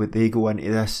 so would they go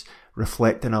into this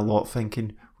reflecting a lot,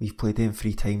 thinking, we've played them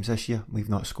 3 times this year, we've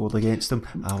not scored against them.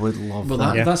 I would love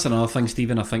that. That's another thing,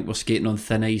 Stephen, I think we're skating on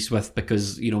thin ice with,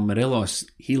 because, Morelos,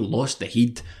 he lost the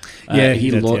head.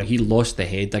 He lost the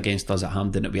head against us at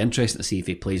Hampden. It'll be interesting to see if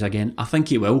he plays again. I think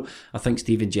he will. I think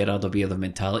Steven Gerrard will be of the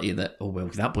mentality that,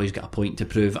 that boy's got a point to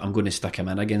prove, I'm going to stick him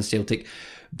in against Celtic.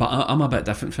 But I'm a bit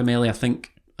different from Ellie. I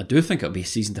do think it'll be a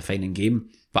season-defining game,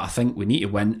 but I think we need to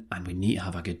win and we need to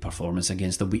have a good performance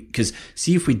against them. Because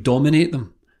see if they dominate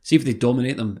them,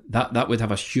 that would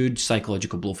have a huge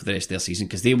psychological blow for the rest of their season,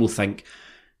 because they will think,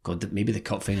 God, maybe the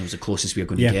cup final is the closest we're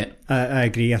going to get. I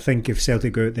agree. I think if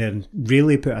Celtic go out there and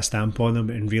really put a stamp on them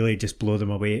and really just blow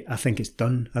them away, I think it's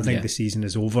done. I think the season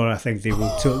is over. I think they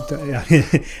will.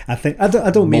 I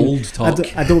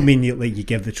don't mean like you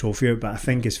give the trophy out, but I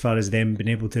think as far as them being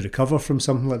able to recover from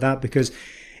something like that, because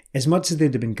as much as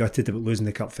they'd have been gutted about losing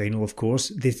the cup final, of course,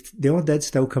 they all did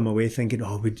still come away thinking,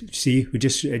 it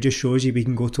just shows you we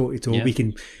can go toe to toe. We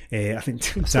can. I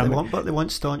think they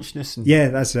want staunchness. And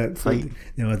that's it. Fight.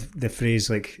 The phrase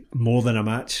like "more than a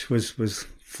match" was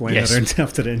flying around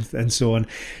after it and so on.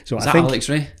 So was I that think Alex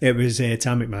Ray? It was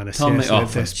Tam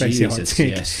McManus. Jesus,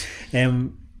 yes.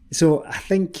 So I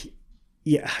think.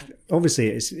 Yeah, obviously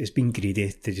it's been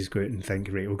greedy to just go out and think,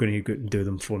 right, we're going to go out and do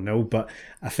them 4-0, but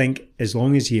I think as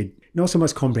long as you, not so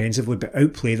much comprehensively, but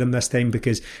outplay them this time,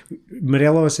 because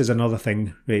Morelos is another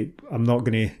thing, right? I'm not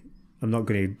going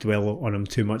to dwell on him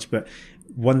too much, but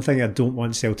one thing I don't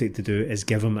want Celtic to do is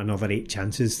give him another 8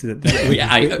 chances.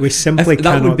 We simply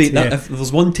cannot. If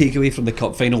there's one takeaway from the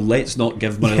cup final, let's not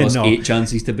give Morelos 8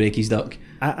 chances to break his duck.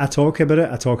 I talk about it.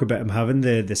 I talk about him having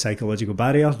the psychological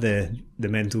barrier, the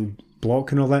mental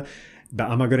block and all that. But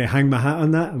am I going to hang my hat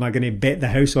on that? Am I going to bet the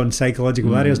house on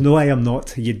psychological barriers? No, I am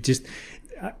not. It's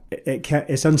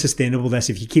unsustainable, this.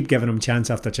 If you keep giving them chance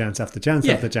after chance after chance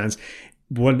after chance,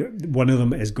 one of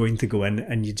them is going to go in,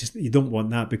 and you don't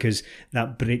want that, because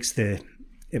that breaks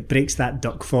that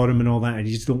duck for him and all that, and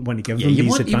you just don't want to give them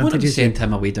these advantages. You want to send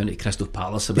him away down to Crystal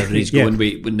Palace or wherever he's going,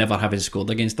 we never having scored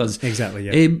against us. Exactly,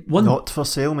 yeah. Not for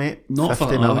sale, mate. Not for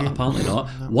apparently not.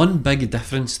 One big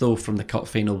difference, though, from the cup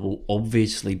final will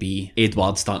obviously be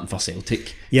Edouard starting for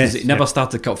Celtic. Yes. He never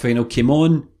started the cup final, came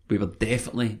on. We were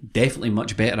definitely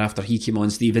much better after he came on,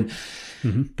 Stephen.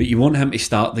 Mm-hmm. But you want him to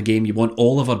start the game. You want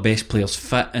all of our best players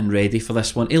fit and ready for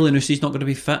this one. Elyounoussi not going to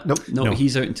be fit. No,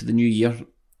 he's out into the new year,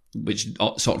 which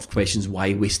sort of questions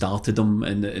why we started him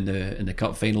in the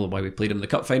cup final, or why we played him in the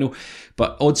cup final.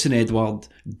 But Odsonne Edouard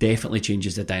definitely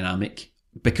changes the dynamic,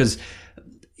 because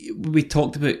we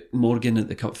talked about Morgan at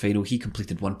the cup final. He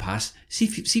completed 1 pass. See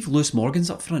if Lewis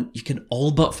Morgan's up front, you can all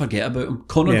but forget about him.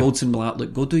 Connor Goldson will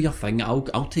look, go do your thing.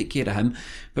 I'll take care of him.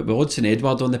 But with Odsonne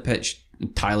Edouard on the pitch,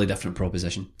 entirely different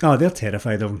proposition. Oh, they're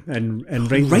terrified of him,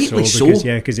 and rightly so.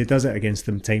 Because he does it against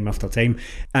them time after time.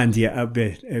 And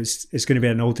it's going to be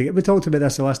an altogether. We talked about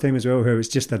this the last time as well, how it's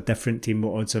just a different team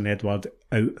with Odsonne Edouard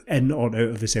in or out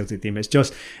of the Celtic team. It's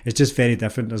just very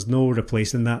different. There's no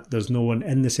replacing that. There's no one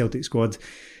in the Celtic squad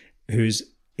who's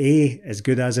A, as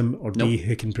good as him, or B,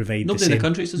 who can provide nobody the same. In the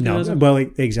country's as good as him. Well,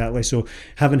 exactly. So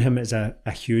having him is a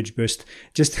huge boost.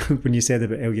 Just when you said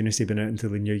about Elyounoussi being out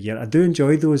until the new year, I do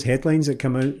enjoy those headlines that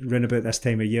come out round about this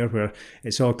time of year, where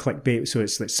it's all clickbait. So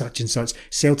it's like such and such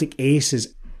Celtic ace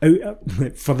is out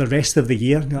for the rest of the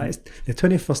year. It's the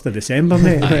 21st of December,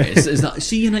 mate. Is that,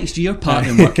 see you next year,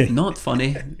 partner work? Not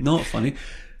funny.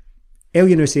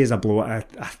 Elyounoussi is a blow.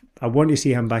 I want to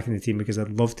see him back in the team, because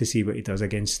I'd love to see what he does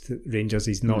against Rangers.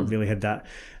 He's not really had that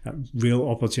real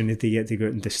opportunity yet to go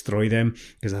out and destroy them,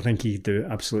 because I think he'd do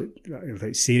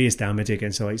absolute serious damage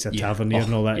against the likes of Tavernier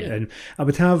and all that. Yeah. And I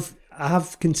would have I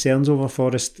have concerns over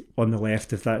Forrest on the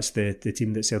left, if that's the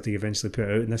team that Celtic eventually put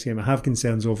out in this game. I have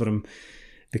concerns over him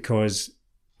because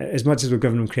as much as we've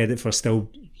given him credit for still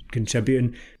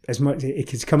contributing, as much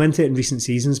he's come into it in recent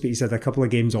seasons, but he's had a couple of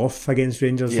games off against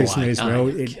Rangers recently as well.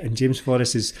 And James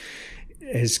Forrest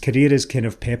his career is kind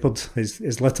of peppered,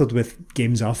 is littered with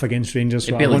games off against Rangers.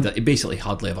 So he basically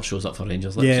hardly ever shows up for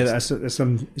Rangers.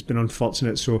 It's been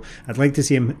unfortunate. So I'd like to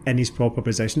see him in his proper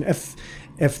position. If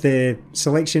the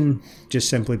selection just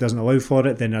simply doesn't allow for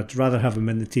it, then I'd rather have him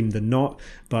in the team than not.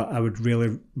 But I would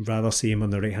really rather see him on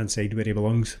the right hand side where he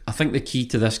belongs. I think the key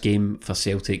to this game for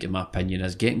Celtic, in my opinion,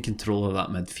 is getting control of that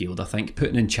midfield. I think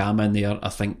putting in Chama in there, I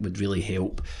think would really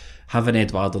help. Having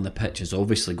Edouard on the pitch is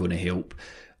obviously going to help.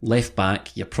 Left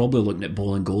back, you're probably looking at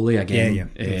Bolingoli again. Yeah,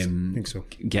 I think so.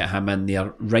 Get him in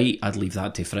there. Right, I'd leave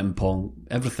that to Frimpong.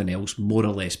 Everything else more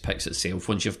or less picks itself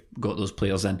once you've got those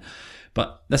players in.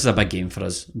 But this is a big game for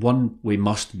us. One we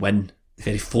must win.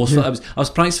 Very forceful. I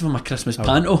was practicing for my Christmas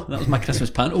panto. That was my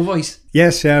Christmas panto voice.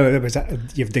 Yes,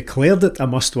 you've declared it a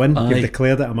must win. Aye. You've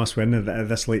declared it a must win at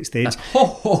this late stage. That's ho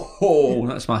ho ho.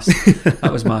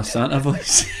 That was my Santa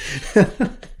voice.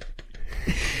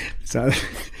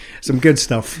 Some good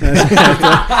stuff. Did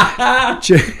I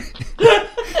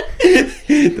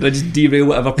just derail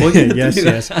whatever point?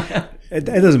 Yes. It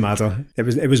doesn't matter.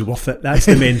 It was worth it. That's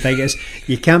the main thing. Is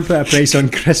you can't put a price on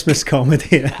Christmas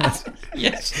comedy.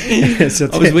 Yes.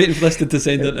 I was waiting for this to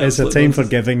descend into it's a time for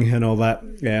giving and all that.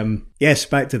 Yes,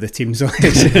 back to the team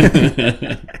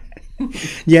selection.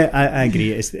 Yeah, I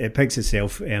agree. It picks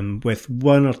itself with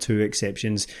one or two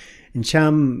exceptions. And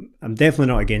Cham, I'm definitely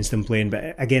not against him playing,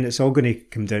 but again, it's all going to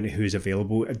come down to who's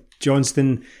available.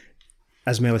 Johnston,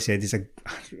 as Melly said, is a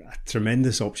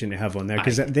tremendous option to have on there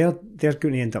because they're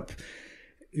going to end up.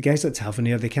 The guys like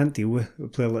Tavernier, they can't deal with a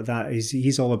player like that.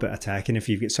 He's all about attacking. If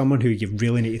you've got someone who you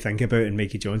really need to think about in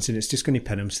Mikey Johnson, it's just going to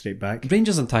pin him straight back.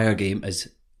 Rangers' entire game is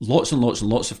lots and lots and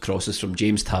lots of crosses from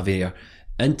James Tavernier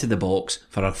into the box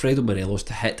for Alfredo Morelos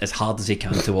to hit as hard as he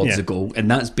can towards the goal,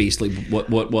 and that's basically what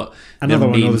another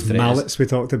one of those mallets we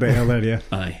talked about earlier.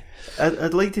 Aye.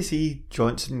 I'd like to see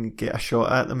Johnson get a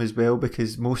shot at them as well,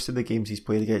 because most of the games he's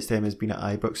played against them has been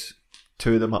at Ibrox,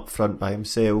 two of them up front by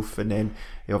himself, and then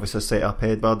he obviously set up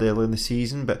Edouard early in the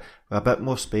season, but with a bit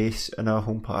more space in our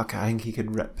home park, I think he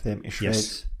can rip them to shreds.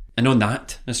 Yes. And on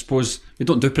that, I suppose we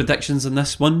don't do predictions in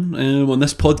this one, on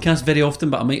this podcast very often,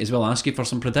 but I might as well ask you for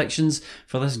some predictions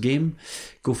for this game.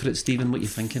 Go for it, Stephen, what are you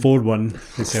thinking? 4-1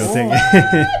 to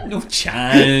Celtic. No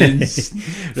chance.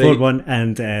 4-1,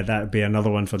 and that would be another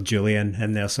one for Julian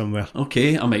in there somewhere.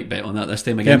 Okay, I might bet on that this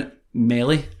time again. Yep.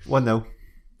 Melly? 1-0.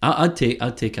 I'd take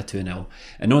a 2-0.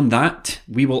 And on that,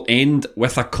 we will end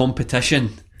with a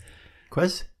competition.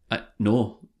 Quiz?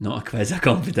 No, not a quiz, a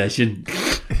competition.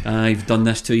 I've done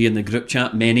this to you in the group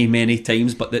chat many, many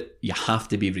times, but you have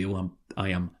to be real. I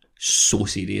am so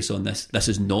serious on this. This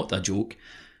is not a joke.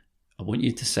 I want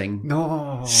you to sing.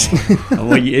 No. I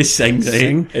want you to sing, right?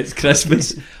 Sing. It's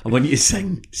Christmas. I want you to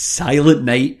sing Silent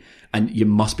Night, and you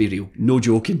must be real. No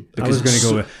joking. I was going to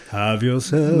go with have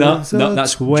yourself that's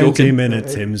 20-minute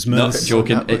Tim's Not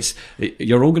joking.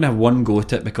 You're all going to have one go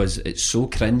at it because it's so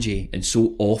cringy and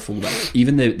so awful that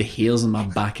even the hairs on my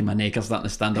back and my neck are starting to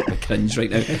stand up with cringe right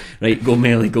now. Right, go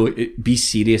Melly, go. Be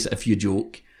serious if you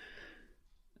joke.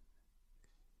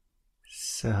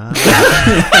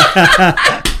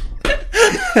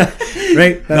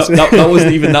 Right, that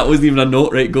wasn't even a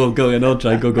note. Right, go. Another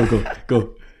try.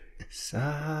 Go.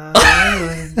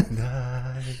 Silent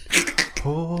night,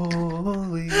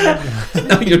 holy night.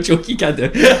 No, you're joking. You can't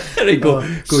do it. Right, go.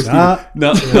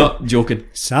 No, joking.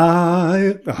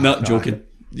 Not joking.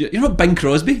 You're not Bing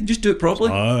Crosby. Just do it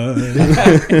properly.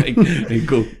 Right,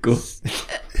 go. Go.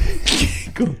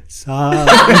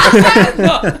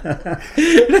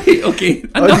 Right, okay.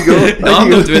 I'm not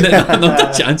doing it.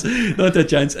 Not a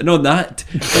chance. And on that,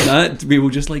 we will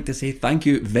just like to say thank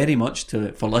you very much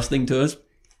for listening to us.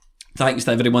 Thanks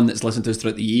to everyone that's listened to us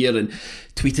throughout the year and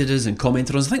tweeted us and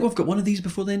commented on us. I think we've got one of these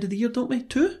before the end of the year, don't we?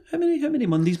 2? How many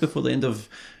Mondays before the end of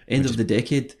the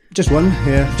decade? Just one,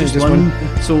 yeah. Just one.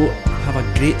 So have a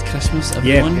great Christmas,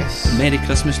 everyone. Yeah, yes. Merry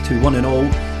Christmas to one and all,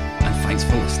 and thanks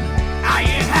for listening. Are you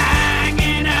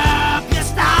hanging up your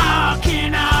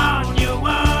stocking on your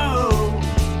wall?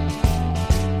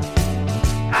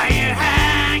 Are you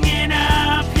hanging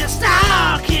up your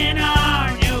stocking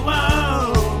on your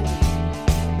wall?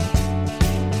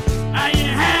 Are you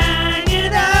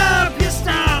hanging up your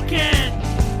stocking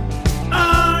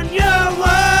on your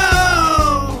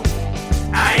wall?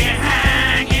 Are you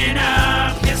hanging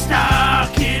up your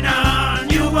stocking on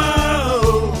your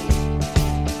wall?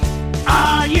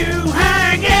 Are you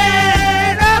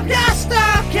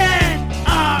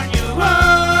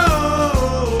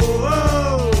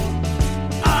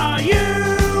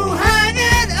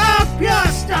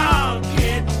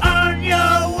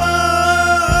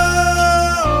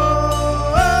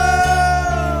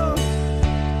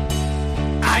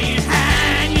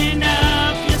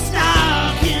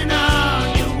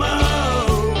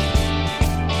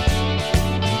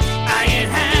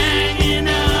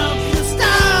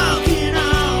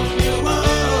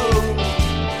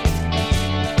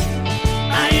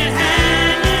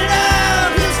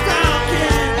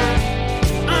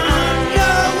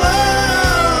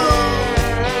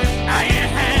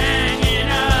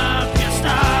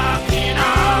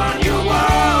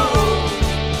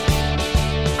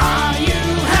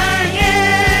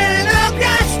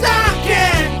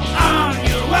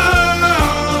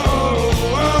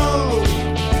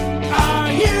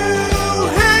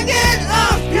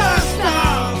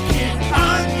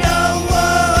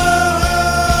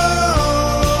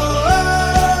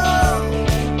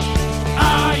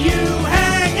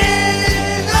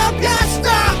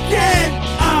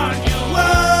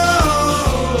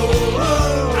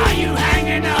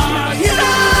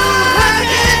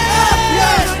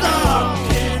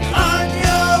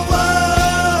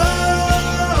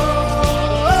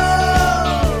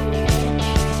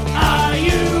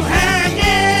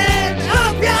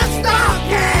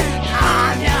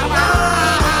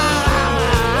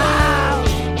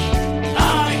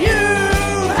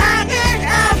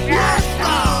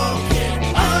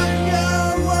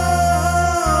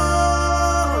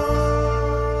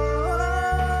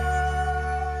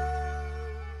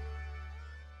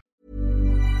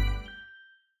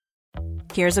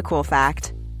Here's a cool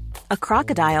fact. A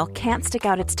crocodile can't stick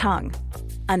out its tongue.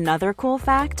 Another cool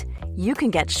fact, you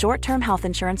can get short-term health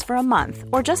insurance for a month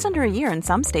or just under a year in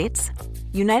some states.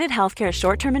 United Healthcare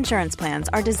short-term insurance plans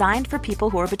are designed for people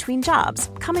who are between jobs,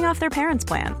 coming off their parents'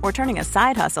 plan, or turning a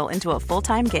side hustle into a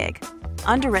full-time gig.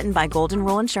 Underwritten by Golden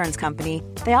Rule Insurance Company,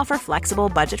 they offer flexible,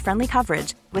 budget-friendly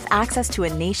coverage with access to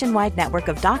a nationwide network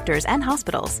of doctors and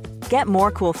hospitals. Get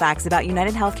more cool facts about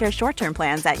United Healthcare short-term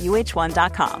plans at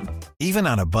uh1.com. Even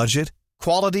on a budget,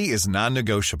 quality is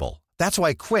non-negotiable. That's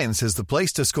why Quince is the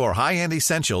place to score high-end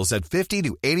essentials at 50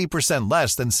 to 80%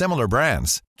 less than similar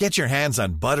brands. Get your hands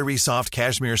on buttery soft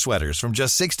cashmere sweaters from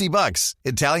just $60,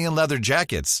 Italian leather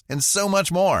jackets, and so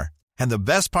much more. And the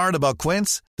best part about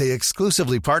Quince, they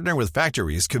exclusively partner with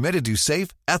factories committed to safe,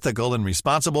 ethical, and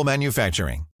responsible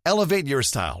manufacturing. Elevate your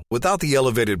style without the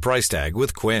elevated price tag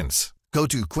with Quince. Go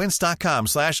to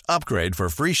quince.com/upgrade for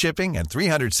free shipping and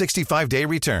 365-day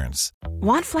returns.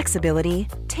 Want flexibility?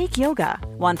 Take yoga.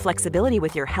 Want flexibility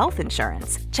with your health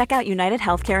insurance? Check out United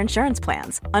Healthcare Insurance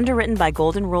Plans. Underwritten by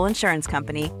Golden Rule Insurance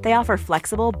Company, they offer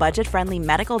flexible, budget-friendly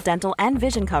medical, dental, and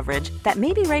vision coverage that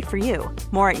may be right for you.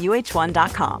 More at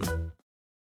uh1.com.